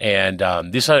 And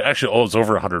this actually owes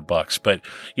over $100. But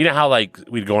you know how like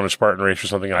we'd go on a Spartan race or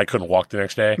something and I couldn't walk the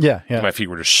next day? Yeah. My feet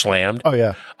were just slammed. Oh,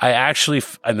 yeah. I actually,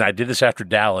 and I did this after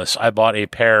Dallas, I bought a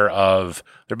pair of,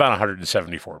 they're about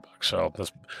 $174. So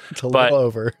that's a little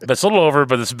over. That's a little over,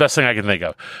 but it's the best thing I can think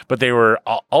of. But they were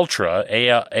Ultra,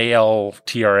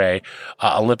 ALTRA,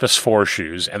 Olympus 4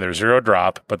 shoes, and they're 0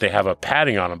 drop, but they have a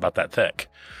padding on them about that thick.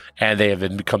 And they have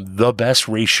become the best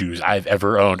race shoes I've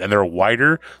ever owned. And they're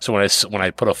wider. So when I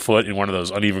put a foot in one of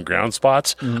those uneven ground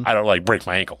spots, I don't like break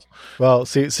my ankle. Well,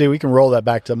 see, we can roll that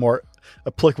back to more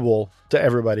applicable to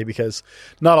everybody because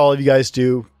not all of you guys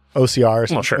do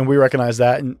OCRs. Well, sure. And we recognize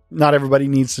that. And not everybody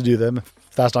needs to do them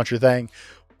if that's not your thing.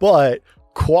 But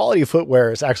quality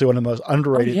footwear is actually one of the most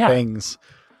underrated things.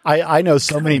 I know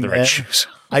so many men.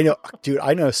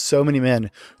 I know so many men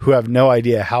who have no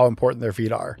idea how important their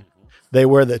feet are. They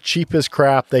wear the cheapest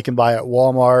crap they can buy at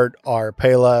Walmart or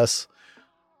Payless,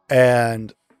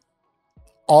 and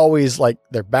always like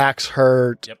their backs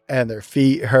hurt and their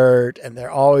feet hurt and they're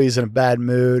always in a bad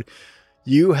mood.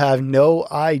 You have no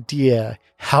idea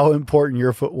how important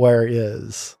your footwear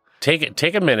is.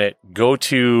 Take a minute, go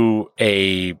to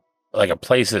a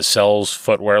place that sells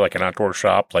footwear, like an outdoor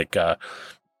shop, like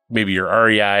maybe your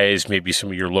REIs, maybe some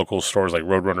of your local stores like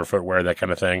Roadrunner Footwear, that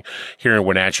kind of thing. Here in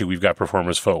Wenatchee, we've got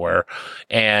Performance Footwear.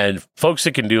 And folks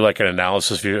that can do like an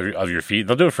analysis of your feet,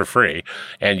 they'll do it for free.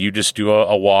 And you just do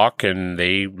a walk and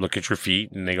they look at your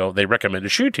feet and they recommend a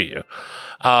shoe to you.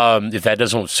 If that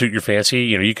doesn't suit your fancy,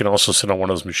 you can also sit on one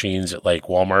of those machines at like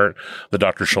Walmart, the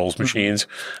Dr. Scholl's machines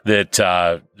that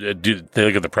they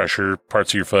look at the pressure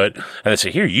parts of your foot and they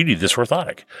say, here, you need this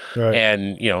orthotic. Right.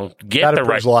 And, get the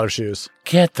right, a lot of shoes.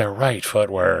 Get the right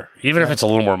footwear, even if it's a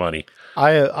little more money.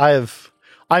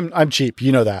 I'm cheap.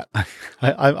 You know that.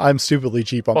 I'm stupidly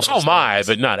cheap on. Well, so am I,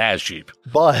 but not as cheap.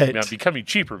 But I'm becoming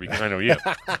cheaper because I know you.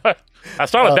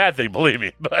 That's not a bad thing, believe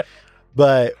me.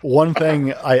 But one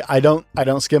thing I don't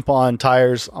skimp on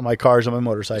tires on my cars and my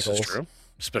motorcycles. This is true.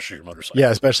 Especially your motorcycle. Yeah,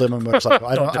 especially my motorcycle.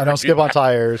 I don't skip on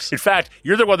tires. In fact,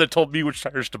 you're the one that told me which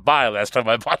tires to buy last time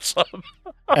I bought some.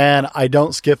 And I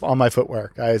don't skip on my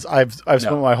footwear, guys. I've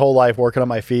spent my whole life working on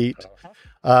my feet.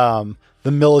 The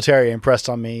military impressed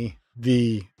on me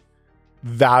the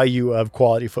value of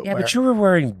quality footwear. Yeah, but you were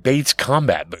wearing Bates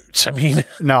combat boots. I mean,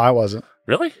 no, I wasn't.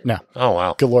 Really? No. Oh,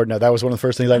 wow. Good Lord, no. That was one of the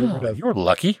first things I heard of. You were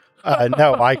lucky.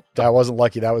 No, I wasn't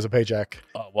lucky. That was a paycheck.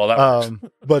 Well, that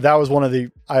works. But that was one of the,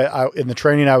 in the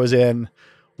training I was in,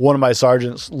 one of my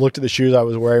sergeants looked at the shoes I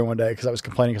was wearing one day because I was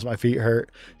complaining because my feet hurt.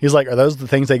 He's like, are those the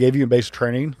things they gave you in basic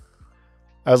training?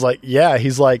 I was like, yeah.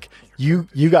 He's like, you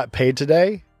got paid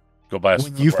today. Go buy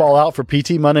when you fall out for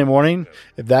PT Monday morning,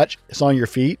 if that's on your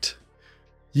feet,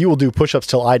 you will do push-ups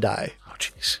till I die. Oh,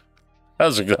 jeez.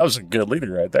 That was a good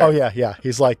leader right there. Oh, yeah.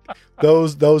 He's like,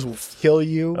 those will kill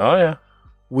you. Oh, yeah.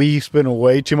 We spend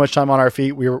way too much time on our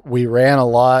feet. We ran a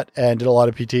lot and did a lot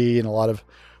of PT and a lot of.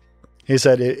 He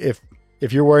said, if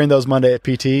you're wearing those Monday at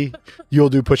PT, you'll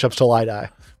do push-ups till I die.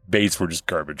 Bates were just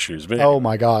garbage shoes, man. Oh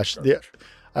my gosh,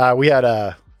 we had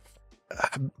a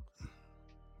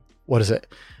what is it?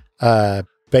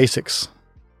 Basics.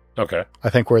 Okay, I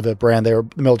think were the brand the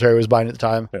military was buying at the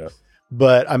time. Yeah,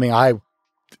 but I mean, I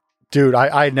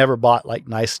had never bought like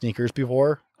nice sneakers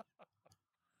before,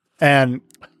 and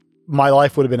my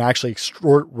life would have been actually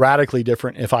radically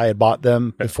different if I had bought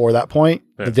them before that point.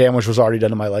 Yeah. The damage was already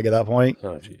done to my leg at that point.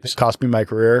 Oh, geez. It cost me my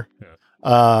career.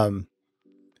 Yeah.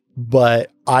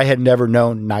 But I had never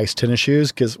known nice tennis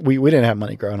shoes because we didn't have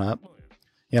money growing up.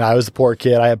 I was the poor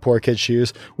kid. I had poor kid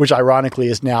shoes, which ironically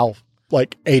is now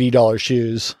like $80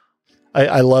 shoes.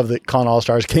 I love that Con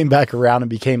All-Stars came back around and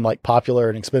became like popular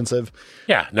and expensive.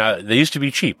 Yeah. Now they used to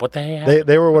be cheap. What the heck?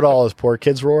 They were what all us poor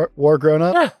kids wore growing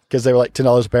up because they were like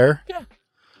 $10 a pair. Yeah.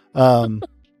 And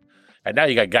now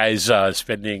you got guys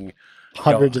spending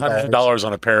hundreds of dollars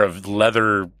on a pair of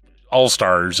leather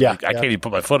All-Stars. Yeah, I can't even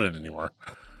put my foot in it anymore.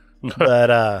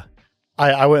 But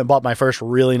I went and bought my first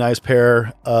really nice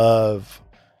pair of,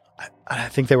 I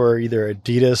think they were either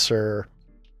Adidas or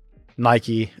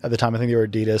Nike at the time. I think they were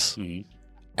Adidas. Mm-hmm.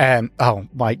 And oh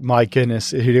my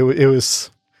goodness, it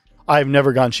was. I've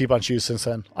never gone cheap on shoes since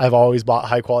then. I've always bought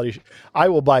high quality. I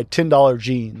will buy $10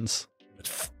 jeans,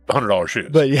 $100 shoes.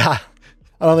 but yeah,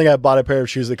 I don't think I bought a pair of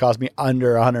shoes that cost me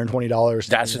under $120.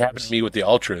 That's what happened to me with the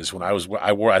Ultras when I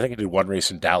think I did one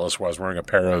race in Dallas where I was wearing a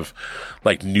pair of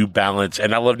like New Balance,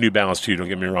 and I love New Balance too, don't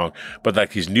get me wrong, but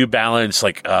like these New Balance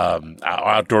like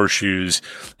outdoor shoes,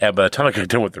 and by the time I got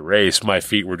done with the race, my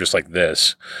feet were just like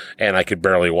this, and I could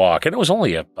barely walk, and it was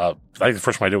only I think the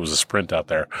first one I did was a sprint out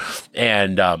there,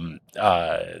 and then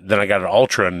I got an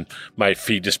Ultra, and my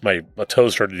feet my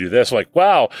toes started to do this. I'm like,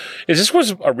 wow, is this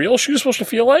what a real shoe supposed to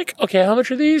feel like? Okay, how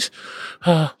much are these?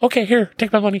 Okay, here,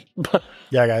 take my money.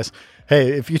 Yeah, guys. Hey,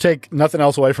 if you take nothing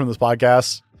else away from this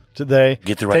podcast today,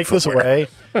 take this away.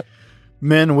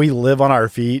 Men, we live on our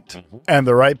feet, and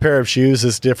the right pair of shoes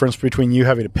is the difference between you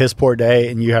having a piss poor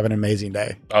day and you having an amazing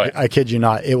day. Oh, yeah. I kid you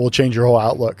not. It will change your whole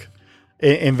outlook.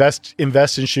 Invest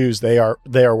in shoes. They are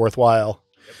worthwhile.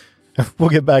 We'll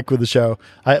get back with the show.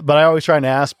 But I always try and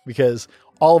ask because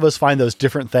all of us find those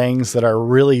different things that are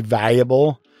really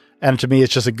valuable. And to me,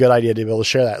 it's just a good idea to be able to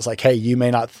share that. It's like, hey, you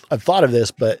may not have thought of this,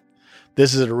 but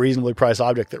this is a reasonably priced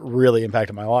object that really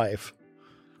impacted my life.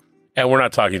 And we're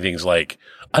not talking things like,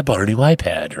 I bought a new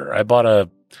iPad, or I bought a,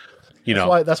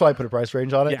 That's why I put a price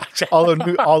range on it. Yeah.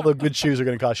 all the good shoes are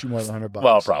going to cost you more than $100.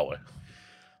 Well, probably.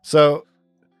 So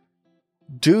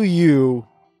do you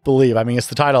believe, I mean, it's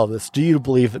the title of this, do you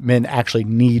believe that men actually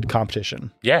need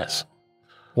competition? Yes.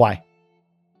 Why?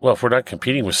 Well, if we're not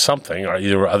competing with something, or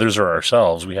either others or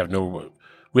ourselves, we have no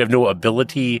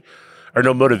ability or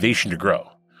no motivation to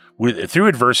grow. Through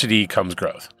adversity comes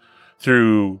growth.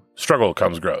 Through struggle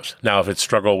comes growth. Now, if it's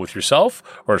struggle with yourself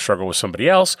or a struggle with somebody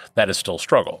else, that is still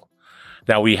struggle.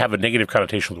 Now, we have a negative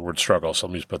connotation with the word struggle, so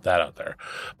let me just put that out there.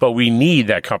 But we need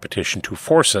that competition to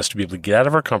force us to be able to get out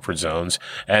of our comfort zones,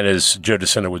 and as Joe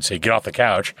DeSena would say, get off the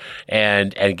couch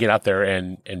and get out there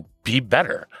and be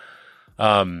better.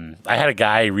 I had a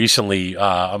guy recently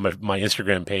on my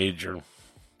Instagram page, or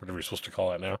whatever you're supposed to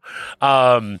call it now,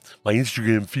 my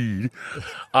Instagram feed,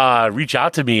 reach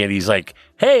out to me, and he's like,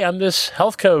 hey, I'm this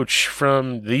health coach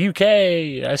from the UK.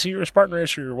 I see you're a Spartan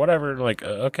racer or whatever. And I'm like,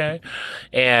 okay.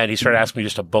 And he started asking me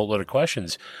just a boatload of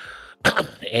questions.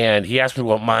 And he asked me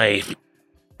what my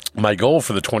goal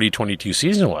for the 2022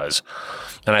 season was.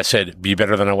 And I said, be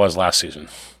better than I was last season.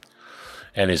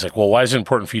 And he's like, well, why is it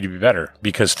important for you to be better?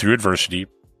 Because through adversity,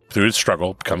 through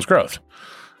struggle comes growth.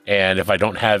 And if I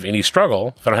don't have any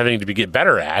struggle, if I don't have anything to get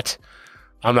better at,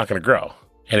 I'm not going to grow.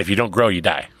 And if you don't grow, you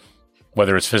die,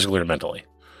 whether it's physically or mentally.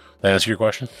 That answer your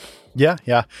question? Yeah.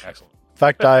 Excellent. In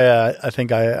fact, I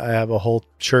think I have a whole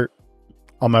shirt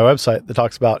on my website that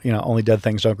talks about, only dead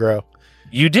things don't grow.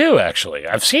 You do, actually.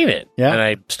 I've seen it. Yeah. And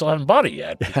I still haven't bought it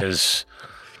yet because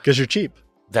you're cheap.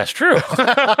 That's true.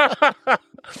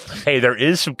 Hey, there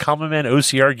is some Common Man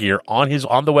OCR gear on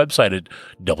the website at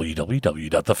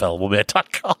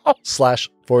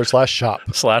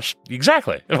www.thefallowman.com//shop.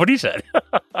 Exactly what he said.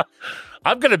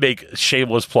 I'm going to make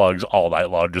shameless plugs all night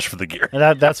long just for the gear.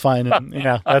 And that's fine. And,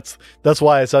 that's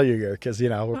why I sell you gear, because, we're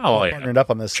partnering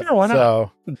up on this. Sure, why not?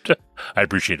 So, I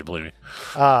appreciate it, believe me.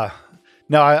 No,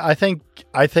 I think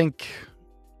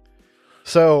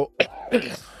so.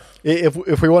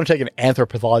 If we want to take an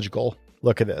anthropological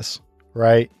look at this,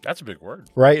 right? That's a big word.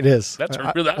 Right, it is.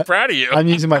 I'm proud of you. I'm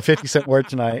using my 50-cent word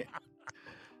tonight.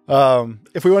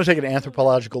 If we want to take an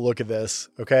anthropological look at this,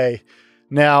 okay?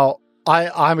 Now,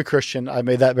 I'm a Christian. I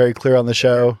made that very clear on the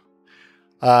show.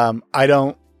 I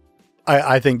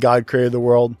think God created the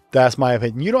world. That's my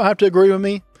opinion. You don't have to agree with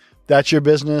me. That's your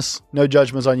business. No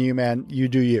judgments on you, man. You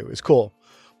do you. It's cool.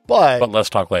 But let's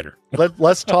talk later.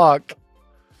 Let's talk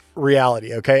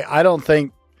reality, okay? I don't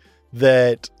think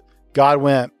that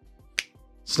God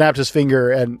snapped his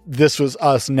finger and this was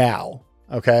us now,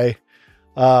 okay?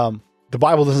 The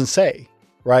Bible doesn't say,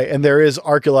 right? And there is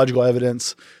archaeological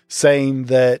evidence saying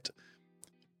that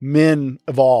men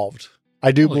evolved.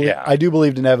 I do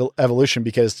believe in evolution,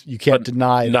 because you can't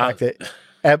deny the fact that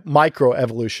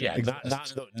microevolution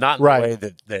exists. Not in the way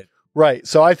that right.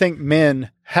 So I think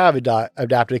men have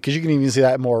adapted, because you can even see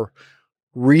that in more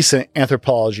recent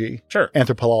anthropology. Sure.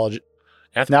 Anthropology.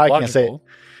 Now I can't say it.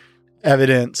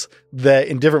 Evidence that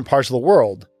in different parts of the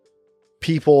world,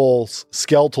 people's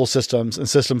skeletal systems and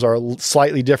systems are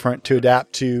slightly different to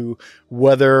adapt to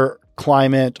weather,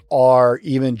 climate, or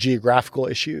even geographical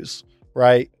issues,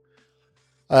 right?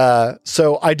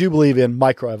 So I do believe in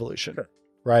microevolution. Sure.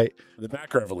 right? The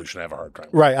macroevolution, I have a hard time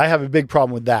with. Right. I have a big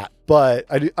problem with that. But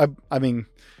I mean,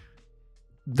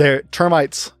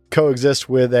 termites coexist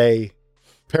with a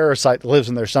parasite that lives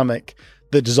in their stomach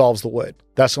that dissolves the wood.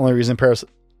 That's the only reason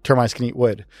termites can eat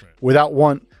wood. Right. Without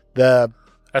one, the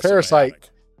That's parasite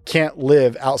symbiotic. can't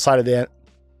live outside of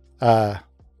the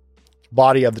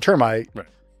body of the termite, Right.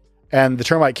 and the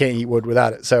termite can't eat wood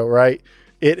without it. So, right,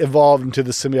 it evolved into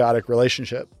the symbiotic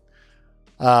relationship.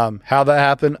 How that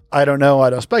happened, I don't know. I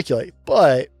don't speculate.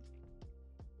 But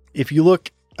if you look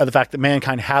at the fact that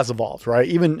mankind has evolved, right,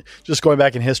 even just going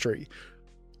back in history,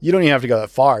 you don't even have to go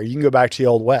that far. You can go back to the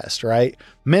Old West, right?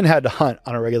 Men had to hunt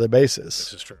on a regular basis.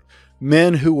 This is true.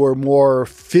 Men who were more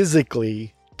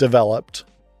physically developed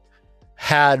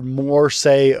had more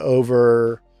say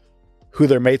over who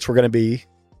their mates were going to be,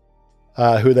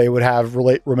 who they would have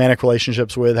romantic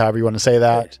relationships with, however you want to say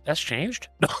that. That's changed?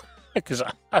 No, because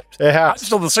I'm It has.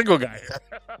 still the single guy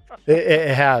here.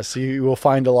 It has. So you will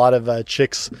find a lot of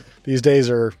chicks these days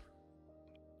are,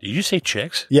 Did you say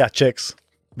chicks? yeah, chicks.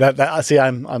 That see,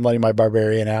 I'm letting my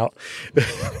barbarian out.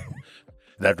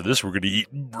 And after this, we're going to eat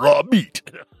raw meat.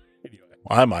 Anyway.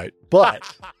 I might, but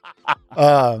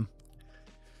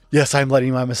yes, I'm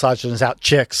letting my misogynist out.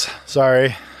 Chicks.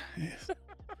 Sorry.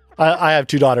 I have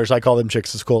 2 daughters. I call them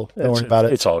chicks. It's cool. Don't worry about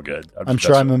it. It's all good. I'm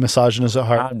sure I'm a misogynist at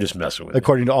heart, I'm just messing with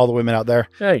according to all the women out there.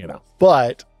 you. Yeah, you know.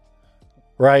 But,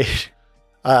 right,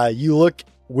 you look,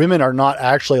 women are not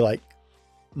actually like,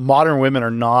 modern women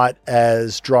are not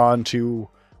as drawn to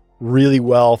really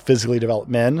well physically developed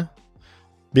men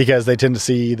because they tend to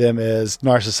see them as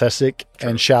narcissistic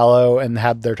and shallow and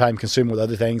have their time consumed with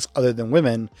other things other than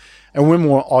women. And women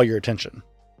want all your attention.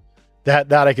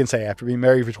 That I can say after being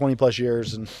married for 20 plus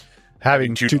years and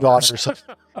having 2 daughters.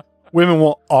 Women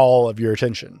want all of your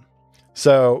attention.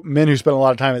 So men who spend a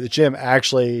lot of time at the gym,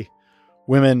 actually,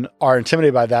 women are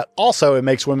intimidated by that. Also, it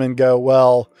makes women go,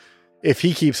 well, if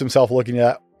he keeps himself looking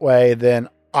that way, then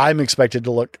I'm expected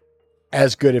to look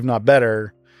as good, if not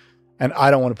better. And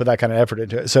I don't want to put that kind of effort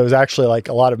into it. So it's actually like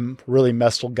a lot of really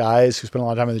messed up guys who spend a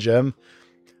lot of time in the gym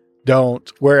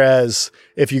don't. Whereas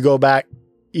if you go back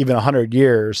even 100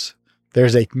 years,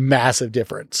 there's a massive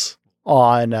difference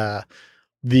on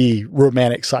the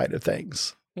romantic side of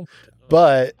things.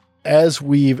 But as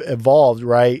we've evolved,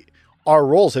 right, our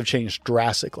roles have changed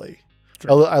drastically.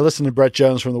 Sure. I listened to Brett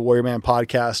Jones from the Warrior Man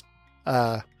podcast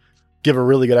give a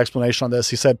really good explanation on this.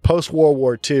 He said post-World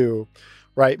War II,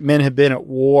 right, men had been at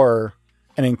war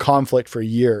and in conflict for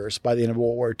years by the end of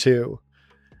World War II.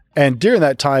 And during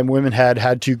that time, women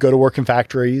had to go to work in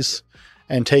factories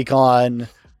and take on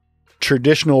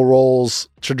traditional roles,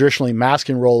 traditionally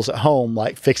masculine roles at home,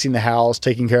 like fixing the house,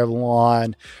 taking care of the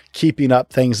lawn, keeping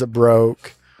up things that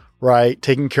broke, right?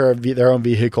 Taking care of their own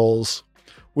vehicles.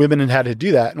 Women had to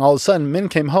do that. And all of a sudden, men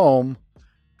came home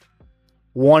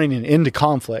wanting an end to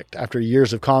conflict after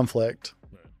years of conflict.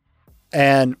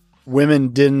 And women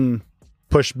didn't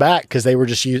push back because they were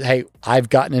just used, hey, I've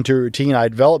gotten into a routine. I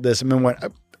developed this. And men went,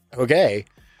 okay.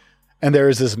 And there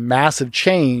is this massive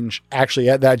change actually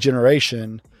at that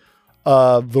generation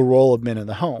of the role of men in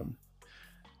the home.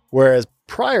 Whereas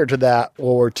prior to that,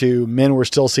 World War II, men were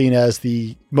still seen as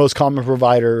the most common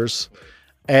providers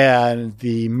and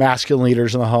the masculine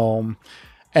leaders in the home.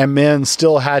 And men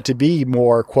still had to be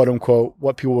more, quote unquote,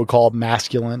 what people would call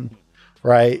masculine,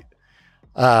 right?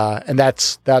 And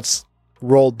that's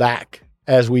rolled back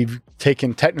as we've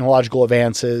taken technological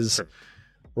advances,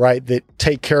 right, that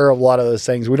take care of a lot of those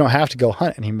things. We don't have to go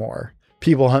hunt anymore.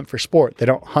 People hunt for sport. They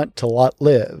don't hunt to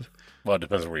live. Well, it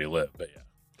depends on where you live, but yeah.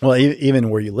 Well, even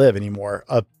where you live anymore.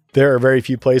 There are very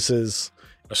few places.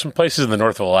 There's some places in the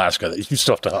north of Alaska that you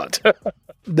still have to hunt.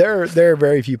 There are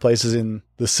very few places in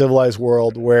the civilized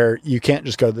world where you can't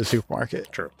just go to the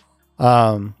supermarket. True.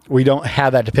 We don't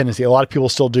have that dependency. A lot of people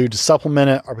still do to supplement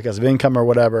it or because of income or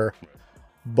whatever,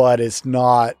 but it's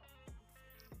not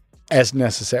as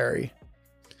necessary.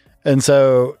 And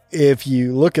so if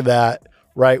you look at that,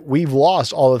 right, we've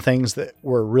lost all the things that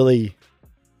were really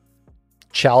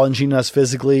challenging us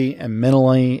physically and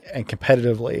mentally and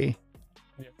competitively.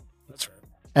 Yeah, that's right.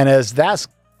 And as that's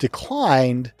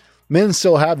declined, men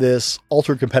still have this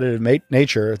ultra competitive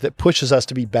nature that pushes us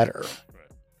to be better,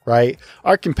 right?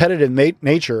 Our competitive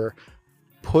nature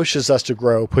pushes us to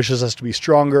grow, pushes us to be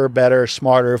stronger, better,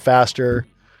 smarter, faster.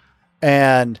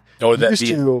 And would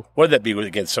that be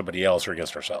against somebody else or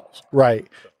against ourselves? Right.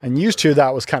 And used to,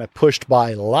 that was kind of pushed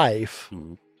by life.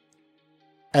 Mm-hmm.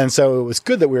 And so it was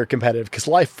good that we were competitive because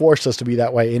life forced us to be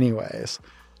that way anyways.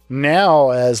 Now,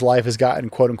 as life has gotten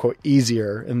quote unquote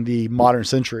easier in the modern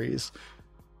centuries,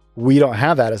 we don't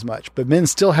have that as much, but men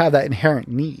still have that inherent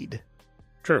need.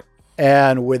 True.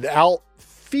 And without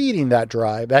feeding that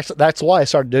drive. That's why I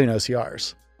started doing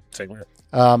OCRs. Same here.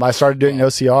 I started doing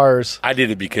OCRs. I did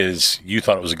it because you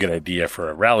thought it was a good idea for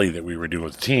a rally that we were doing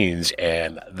with the teens,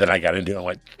 and then I got into it and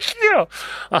went,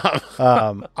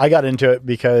 I got into it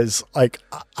because like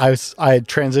I had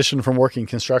transitioned from working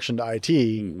construction to IT,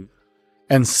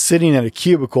 and sitting at a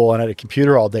cubicle and at a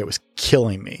computer all day was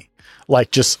killing me.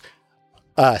 Like just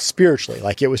spiritually,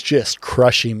 like it was just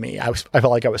crushing me. I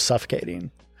felt like I was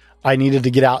suffocating. I needed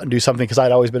to get out and do something because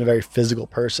I'd always been a very physical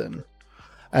person.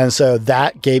 And so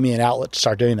that gave me an outlet to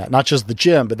start doing that. Not just the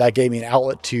gym, but that gave me an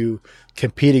outlet to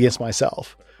compete against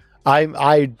myself.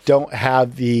 I don't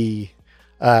have the,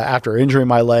 after injuring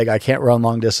my leg, I can't run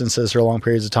long distances for long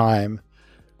periods of time.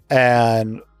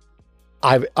 And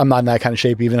I'm not in that kind of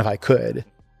shape, even if I could.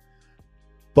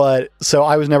 But so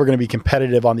I was never going to be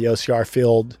competitive on the OCR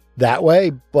field that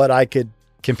way, but I could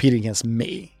compete against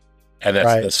me. And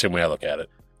that's the same way I look at it.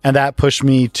 And that pushed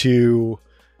me to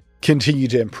continue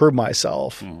to improve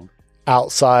myself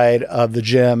outside of the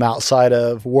gym, outside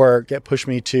of work. It pushed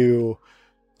me to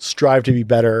strive to be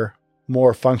better,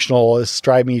 more functional. It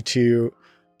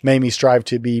made me strive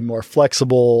to be more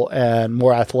flexible and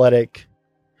more athletic.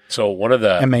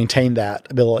 And maintain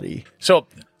that ability. So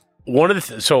one of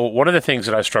the things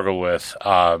that I struggle with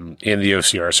in the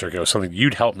OCR circuit was something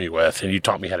you'd helped me with and you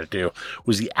taught me how to do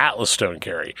was the Atlas stone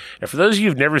carry. And for those of you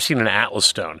who've never seen an Atlas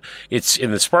stone, it's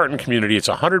in the Spartan community. It's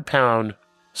a 100-pound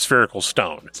spherical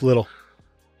stone. It's little.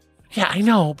 Yeah, I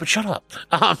know, but shut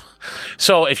up.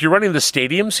 So if you're running the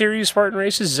Stadium Series Spartan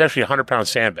races, it's actually a 100-pound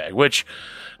sandbag, which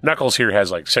Knuckles here has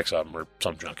like 6 of them or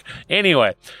some junk.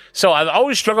 Anyway, so I've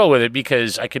always struggled with it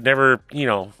because I could never,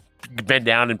 bend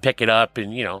down and pick it up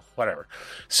and, whatever.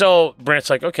 So Brent's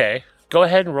like, okay, go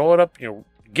ahead and roll it up,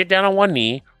 get down on one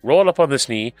knee, roll it up on this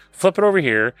knee, flip it over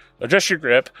here, adjust your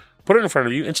grip, put it in front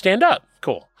of you and stand up.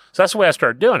 Cool. So that's the way I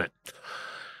started doing it.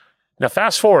 Now,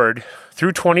 fast forward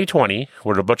through 2020,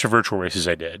 with a bunch of virtual races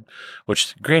I did,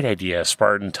 which great idea.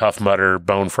 Spartan, Tough Mudder,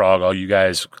 Bone Frog, all you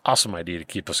guys, awesome idea to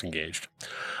keep us engaged.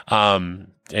 And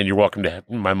you're welcome to have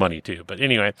my money too. But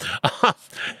anyway,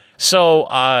 so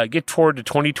get forward to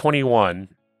 2021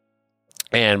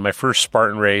 and my first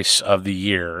Spartan race of the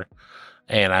year.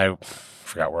 And I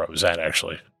forgot where I was at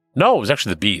actually. No, it was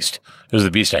actually the Beast. It was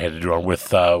the Beast I had to do on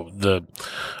with a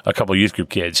couple of youth group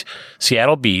kids.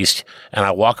 Seattle Beast, and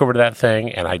I walk over to that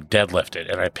thing and I deadlift it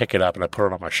and I pick it up and I put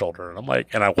it on my shoulder and I'm like,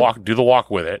 and I do the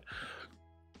walk with it.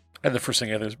 And the first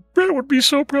thing I think is, Brett would be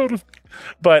so proud of me.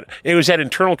 But it was that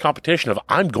internal competition of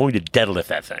I'm going to deadlift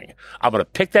that thing. I'm going to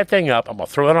pick that thing up. I'm going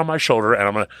to throw it on my shoulder and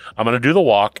I'm going to do the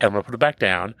walk and I'm going to put it back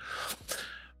down.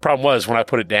 Problem was when I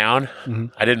put it down,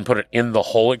 I didn't put it in the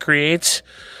hole it creates.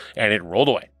 And it rolled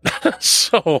away.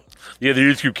 So the other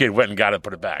youth group kid went and got it,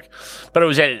 put it back. But it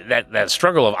was that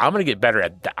struggle of I'm going to get better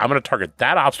at I'm going to target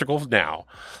that obstacle now.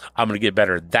 I'm going to get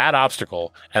better at that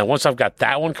obstacle. And once I've got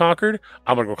that one conquered,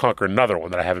 I'm going to go conquer another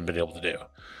one that I haven't been able to do.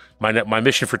 My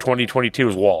mission for 2022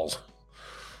 is walls.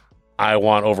 I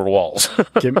want over walls.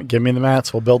 give me the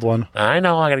mats. We'll build one. I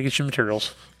know. I got to get you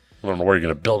materials. I don't know where you're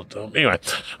going to build it, though. Anyway.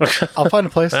 I'll find a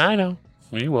place. I know.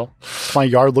 You will. My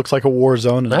yard looks like a war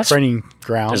zone and a training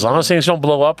ground. As long as things don't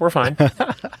blow up, we're fine.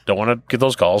 Don't want to get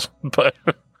those calls. But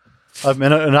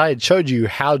and I had showed you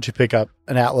how to pick up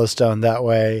an Atlas stone that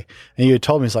way, and you had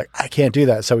told me, it's like, I can't do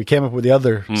that. So we came up with the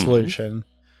other solution.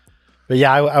 But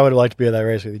yeah, I would have liked to be at that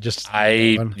race with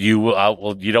you.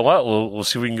 Well, you know what? We'll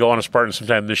see if we can go on a Spartan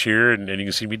sometime this year, and you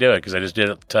can see me do it, because I just did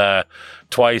it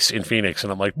twice in Phoenix,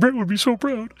 and I'm like, Brett would be so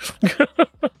proud.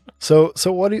 So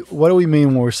what do we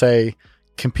mean when we say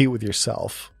compete with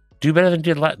yourself? Do better than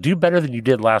you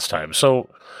did last time. So,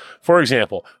 for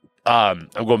example, I'm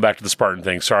going back to the Spartan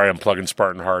thing. Sorry, I'm plugging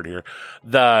Spartan hard here.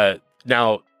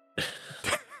 Now,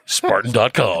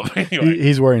 Spartan.com. Anyway,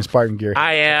 he's wearing Spartan gear.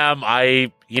 I am.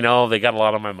 They got a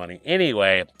lot of my money.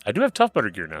 Anyway, I do have Tough Mudder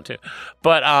gear now too.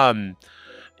 But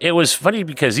it was funny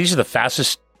because these are the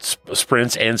fastest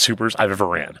sprints and supers I've ever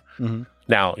ran.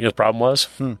 Now, the problem was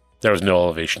there was no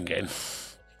elevation gain.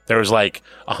 There was like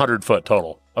 100-foot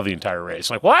total of the entire race.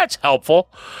 Like, well, that's helpful,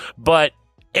 but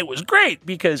it was great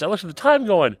because I looked at the time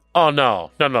going, oh,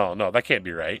 no, that can't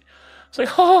be right. It's like,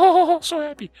 oh, so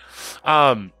happy.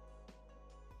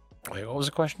 Wait, what was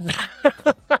the question?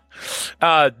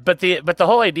 But the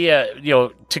whole idea,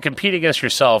 to compete against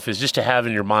yourself is just to have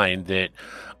in your mind that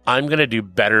I'm going to do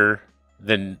better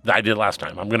than I did last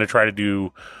time. I'm going to try to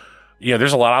do,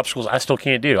 there's a lot of obstacles I still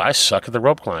can't do. I suck at the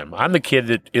rope climb. I'm the kid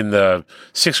that in the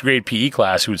 6th grade PE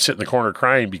class who would sit in the corner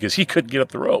crying because he couldn't get up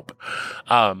the rope.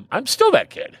 I'm still that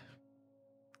kid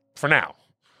for now.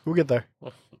 We'll get there.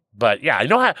 But yeah, I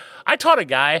know how. I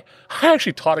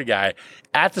actually taught a guy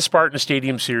at the Spartan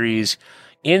Stadium Series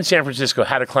in San Francisco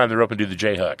how to climb the rope and do the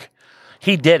J-hook.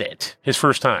 He did it his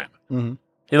first time. Mm-hmm.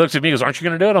 He looked at me and goes, "Aren't you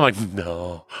going to do it?" I'm like,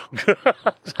 "No,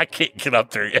 I can't get up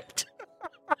there yet."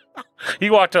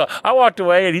 I walked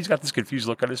away, and he's got this confused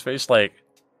look on his face, like,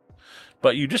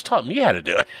 "But you just taught me how to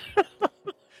do it."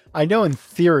 I know in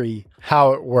theory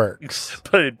how it works,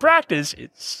 but in practice,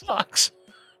 it sucks.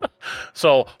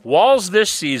 So walls this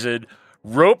season,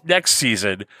 rope next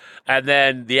season, and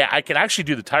then I can actually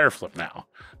do the tire flip now.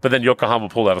 But then Yokohama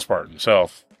pulled out a Spartan, so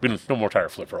no more tire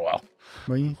flip for a while.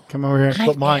 Well, you come over here and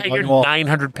flip mine. Yeah, your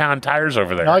 900-pound tires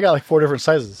over there. No, I got like 4 different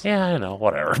sizes. Yeah, I know,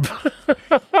 whatever.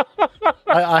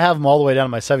 I have them all the way down to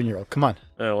my 7-year-old. Come on.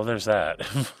 Oh, well, there's that.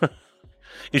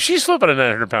 If she's flipping a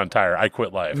 900-pound tire, I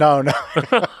quit life. No.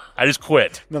 I just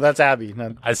quit. No, that's Abby. No,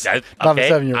 not the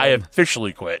 7-year-old. I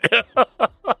officially quit.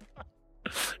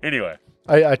 Anyway.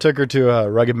 I took her to a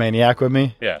Rugged Maniac with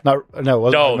me. Yeah. It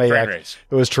wasn't Maniac. Terrain race.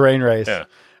 It was terrain race. Yeah.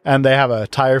 And they have a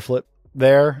tire flip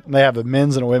there. And they have a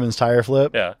men's and a women's tire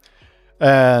flip. Yeah.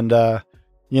 And,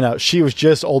 she was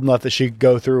just old enough that she could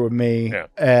go through with me. Yeah.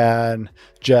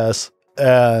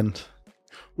 And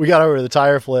we got over to the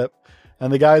tire flip.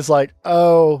 And the guy's like,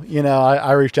 oh,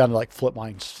 I reached down to like flip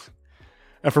mine.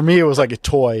 And for me, it was like a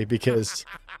toy because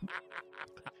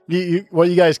what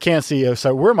you guys can't see.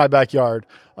 So we're in my backyard.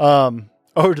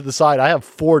 Over to the side, I have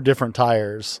 4 different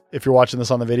tires. If you're watching this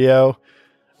on the video,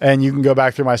 and you can go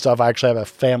back through my stuff. I actually have a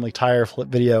family tire flip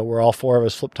video where all 4 of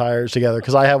us flip tires together.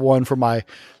 Because I have one for my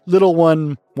little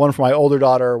one for my older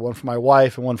daughter, one for my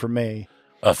wife, and one for me.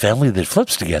 A family that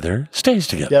flips together stays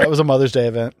together. Yeah, that was a Mother's Day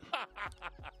event.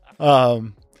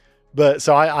 But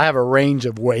so I have a range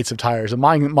of weights of tires, and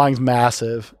mine's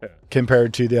massive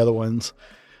compared to the other ones.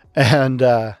 And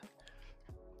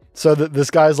so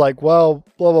this guy's like, well,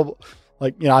 blah, blah, blah.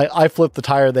 Like, I flipped the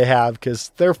tire they have because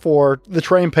therefore the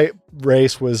terrain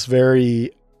race was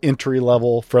very entry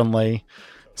level friendly.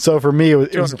 So for me, it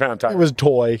was a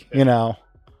toy,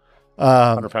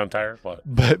 100-pound tire? What?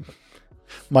 But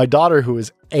my daughter, who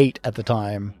was 8 at the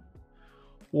time,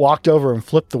 walked over and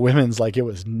flipped the women's like it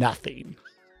was nothing.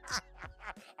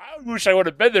 I wish I would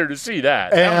have been there to see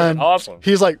that. That was awesome.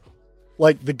 He's like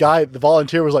the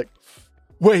volunteer was like,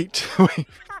 wait.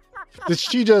 Did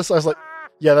she just, I was like,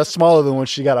 yeah, that's smaller than when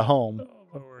she got at home.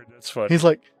 Oh, Lord, that's funny. He's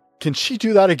like, can she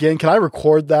do that again? Can I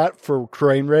record that for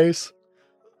terrain race?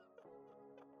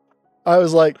 I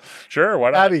was like, sure,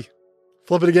 why not? Abby,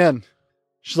 flip it again.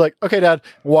 She's like, okay, Dad.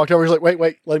 Walked over. She's like, wait,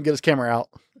 let him get his camera out.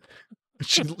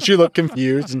 She looked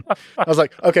confused, and I was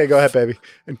like, okay, go ahead, baby.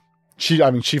 And she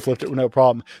flipped it with no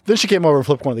problem. Then she came over and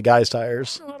flipped one of the guys'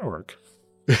 tires. Oh, that'll work.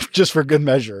 Just for good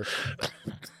measure.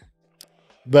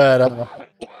 But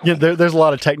there's a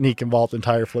lot of technique involved in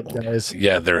tire flip, guys.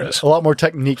 Yeah, there is. A lot more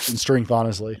technique than strength,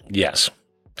 honestly. Yes.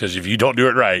 Because if you don't do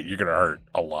it right, you're going to hurt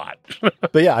a lot.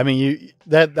 But yeah,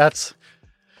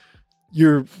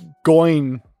 you're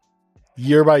going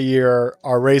year by year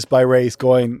or race by race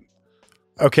going,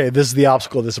 okay, this is the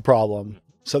obstacle, this is a problem.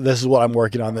 So this is what I'm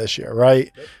working on this year,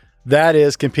 right? That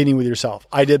is competing with yourself.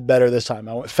 I did better this time.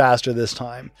 I went faster this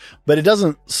time. But it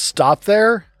doesn't stop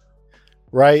there,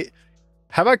 right?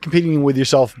 How about competing with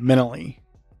yourself mentally?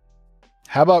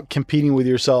 How about competing with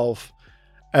yourself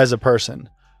as a person?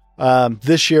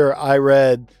 This year I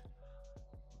read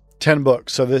 10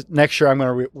 books. So next year I'm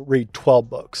going to read 12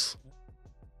 books.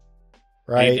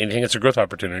 Right? And I think it's a growth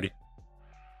opportunity.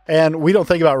 And we don't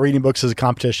think about reading books as a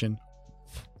competition,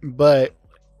 but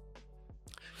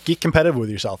get competitive with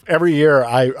yourself. Every year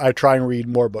I try and read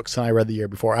more books than I read the year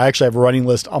before. I actually have a running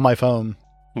list on my phone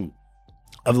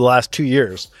of the last 2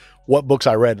 years, what books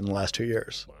I read in the last 2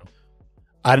 years. Wow.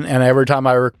 And every time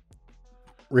I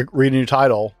read a new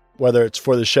title, whether it's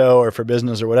for the show or for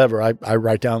business or whatever, I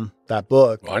write down that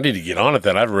book. Well, I need to get on it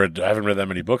then. I haven't read that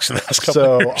many books in the last couple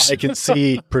of years. So I can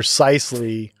see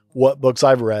precisely what books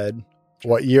I've read,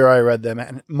 what year I read them,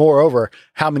 and moreover,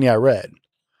 how many I read,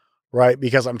 right?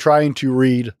 Because I'm trying to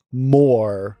read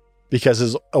more because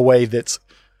it's a way that's,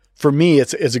 for me,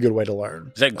 it's a good way to learn.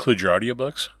 Does that include your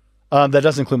audiobooks? That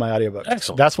doesn't include my audiobooks.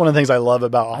 Excellent. That's one of the things I love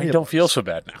about audiobooks. I don't feel so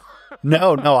bad now.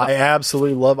 No, I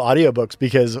absolutely love audiobooks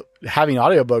because having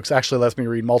audiobooks actually lets me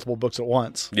read multiple books at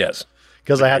once. Yes.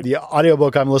 Because I have the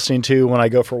audiobook I'm listening to when I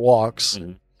go for walks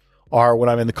or when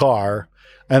I'm in the car.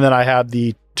 And then I have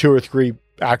the 2 or 3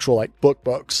 actual like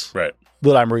books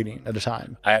that I'm reading at a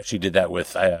time. I actually did that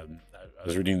with, I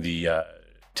was reading the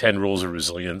 10 Rules of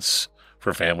Resilience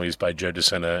for Families by Joe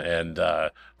DeSena and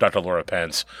Dr. Laura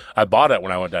Pence. I bought it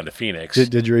when I went down to Phoenix.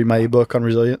 Did you read my ebook on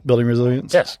building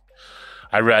resilience? Yes.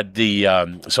 I read the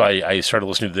so I started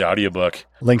listening to the audiobook.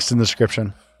 Links in the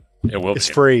description. It's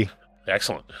Be. free.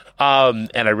 Excellent. And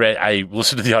I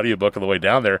listened to the audiobook on the way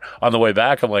down there. On the way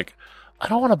back, I'm like, I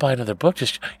don't want to buy another book.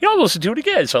 Just I'll listen to it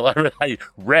again. So I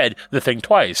read the thing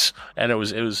twice, and it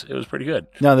was pretty good.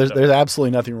 No, there's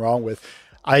absolutely nothing wrong with.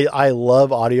 I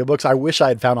love audiobooks. I wish I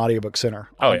had found audiobooks sooner.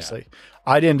 Honestly. Yeah.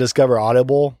 I didn't discover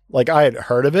Audible. Like, I had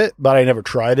heard of it, but I never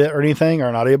tried it or anything, or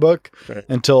an audiobook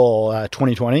until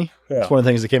 2020. Yeah. It's one of the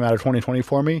things that came out of 2020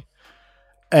 for me.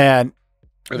 And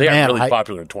they got really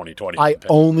popular in 2020. I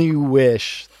only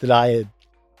wish that I had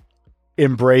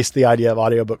embraced the idea of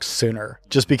audiobooks sooner,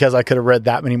 just because I could have read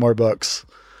that many more books.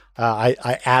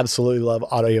 I absolutely love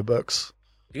audiobooks.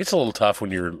 It gets a little tough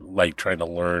when you're like trying to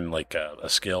learn like a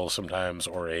skill sometimes,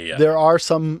 or a. There are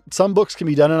some books can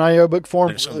be done in audiobook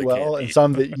form really well, and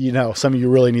some that some you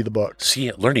really need the book.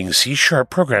 Learning C#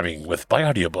 programming by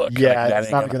audiobook. Yeah,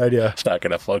 it's not a good idea. It's not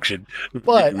going to function.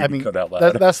 But I mean,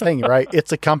 that's the thing, right?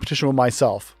 It's a competition with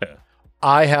myself. Yeah.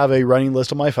 I have a running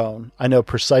list on my phone. I know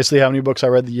precisely how many books I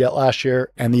read last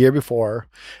year and the year before,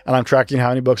 and I'm tracking how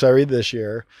many books I read this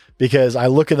year because I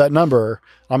look at that number.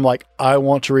 I'm like, I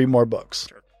want to read more books.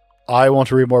 Sure. I want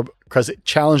to read more because it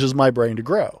challenges my brain to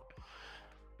grow.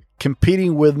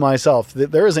 Competing with myself,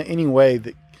 there isn't any way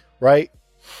that, right?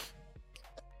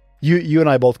 You and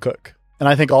I both cook, and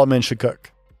I think all men should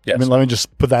cook. Yes. I mean, let me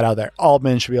just put that out there. All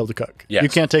men should be able to cook. Yes. You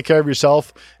can't take care of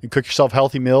yourself and cook yourself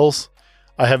healthy meals.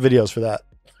 I have videos for that.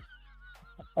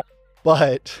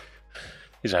 But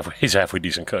he's halfway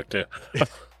decent cook too.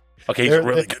 Okay, he's a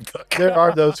really good cook. There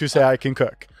are those who say I can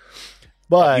cook.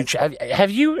 But have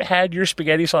you had your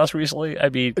spaghetti sauce recently? I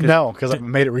mean, no, because I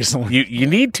haven't made it recently. You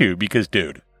need to, because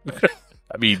dude,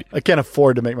 I mean, I can't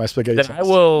afford to make my spaghetti sauce. I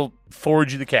will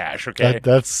forward you the cash, okay?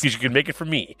 That's because you can make it for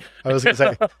me. I was going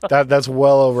to say that's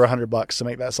well over $100 to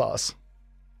make that sauce.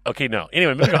 Okay, no.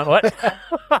 Anyway, moving on. What?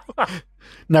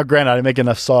 Now, granted, I make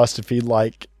enough sauce to feed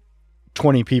like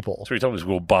 20 people. So you're telling me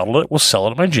we'll bottle it, we'll sell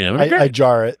it at my gym. I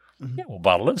jar it. Yeah, we'll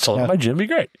bottle it, sell it at my gym. It'd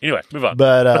be great. Anyway, move on.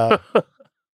 But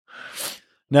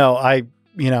no,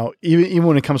 even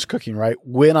when it comes to cooking, right?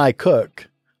 When I cook,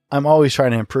 I'm always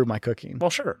trying to improve my cooking. Well,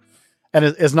 sure. And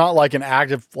it's not like an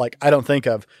active, like, I don't think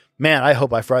of, man, I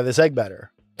hope I fry this egg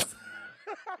better.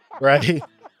 Right?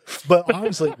 But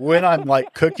honestly, when I'm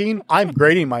like cooking, I'm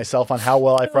grading myself on how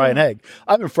well I fry an egg.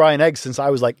 I've been frying eggs since I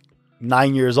was like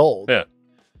 9 years old. Yeah.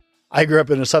 I grew up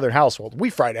in a Southern household. We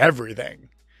fried everything.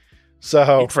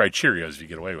 So you fried Cheerios if you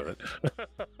get away with it.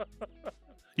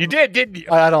 You did, didn't you?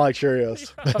 I don't like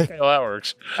Cheerios. Okay, well, that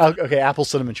works. Okay, apple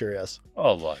cinnamon Cheerios.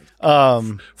 Oh,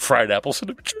 Lord. Fried apple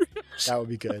cinnamon Cheerios. That would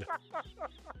be good.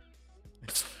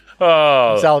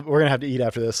 Oh, salad. We're gonna have to eat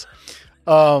after this.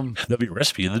 There'll be a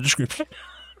recipe in the description.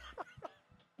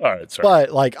 All right, sorry.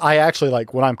 But like, I actually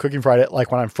like when I'm cooking when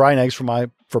I'm frying eggs for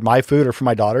my food or for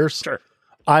my daughters. Sure.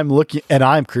 I'm looking and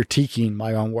I'm critiquing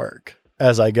my own work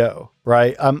as I go.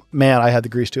 Right. Man, I had the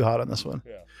grease too hot on this one.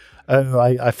 Yeah.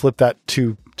 I flipped that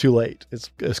too late.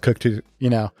 It's cooked too.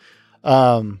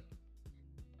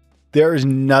 There is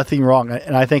nothing wrong,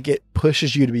 and I think it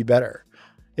pushes you to be better.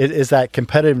 It is that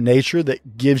competitive nature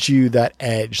that gives you that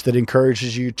edge, that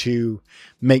encourages you to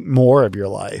make more of your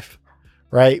life.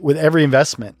 Right? With every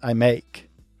investment I make,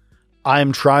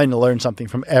 I'm trying to learn something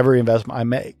from every investment I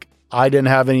make. I didn't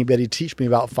have anybody teach me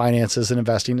about finances and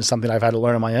investing. It's something I've had to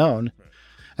learn on my own.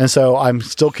 And so I'm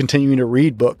still continuing to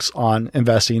read books on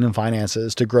investing and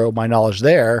finances to grow my knowledge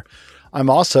there. I'm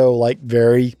also like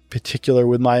very particular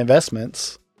with my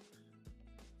investments.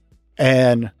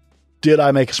 And did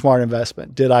I make a smart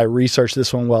investment? Did I research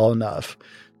this one well enough?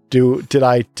 Did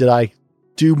I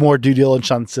do more due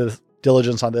diligence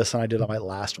on this than I did on my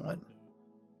last one?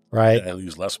 Right. I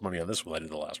lose less money on this one than I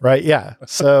did the last one. Right. Yeah.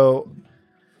 So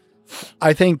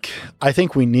I think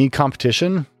we need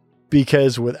competition,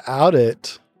 because without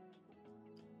it,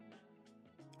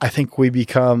 I think we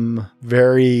become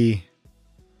very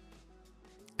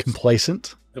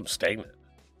complacent. I'm stagnant.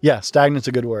 Yeah. Stagnant's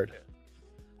a good word.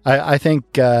 I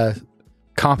think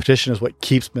competition is what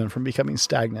keeps men from becoming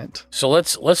stagnant. So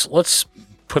let's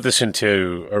put this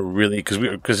into a really,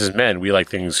 because as men, we like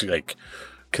things like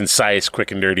concise,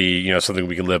 quick and dirty, something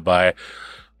we can live by.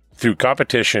 Through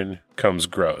competition comes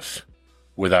growth.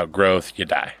 Without growth, you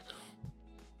die.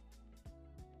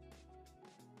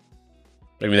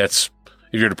 I mean, that's,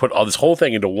 if you're to put all this whole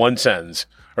thing into one sentence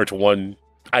or to one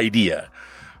idea,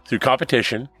 through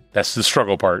competition, that's the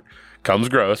struggle part, comes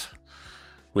growth.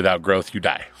 Without growth, you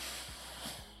die.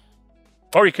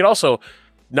 Or you could also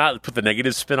not put the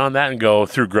negative spin on that and go,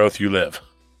 through growth, you live.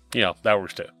 That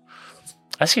works too.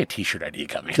 I see a T-shirt idea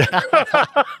coming.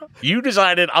 You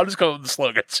designed it. I'll just go with the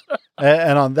slogans.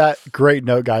 And on that great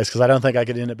note, guys, because I don't think I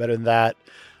could end it better than that.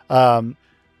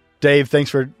 Dave,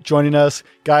 thanks for joining us.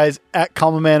 Guys, at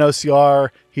Common Man OCR,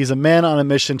 he's a man on a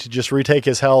mission to just retake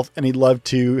his health, and he'd love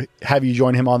to have you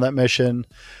join him on that mission.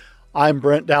 I'm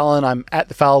Brent Dallin. I'm at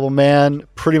The Fallible Man,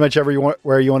 pretty much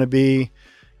where you want to be.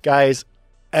 Guys,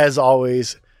 as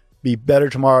always, be better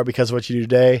tomorrow because of what you do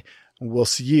today. We'll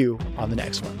see you on the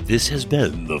next one. This has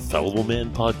been the Fallible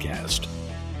Man Podcast,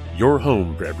 your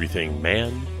home for everything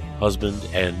man, husband,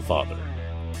 and father.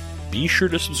 Be sure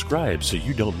to subscribe so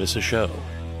you don't miss a show.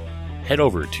 Head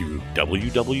over to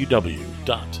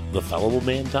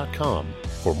www.thefallibleman.com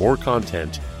for more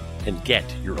content and get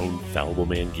your own Fallible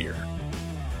Man gear.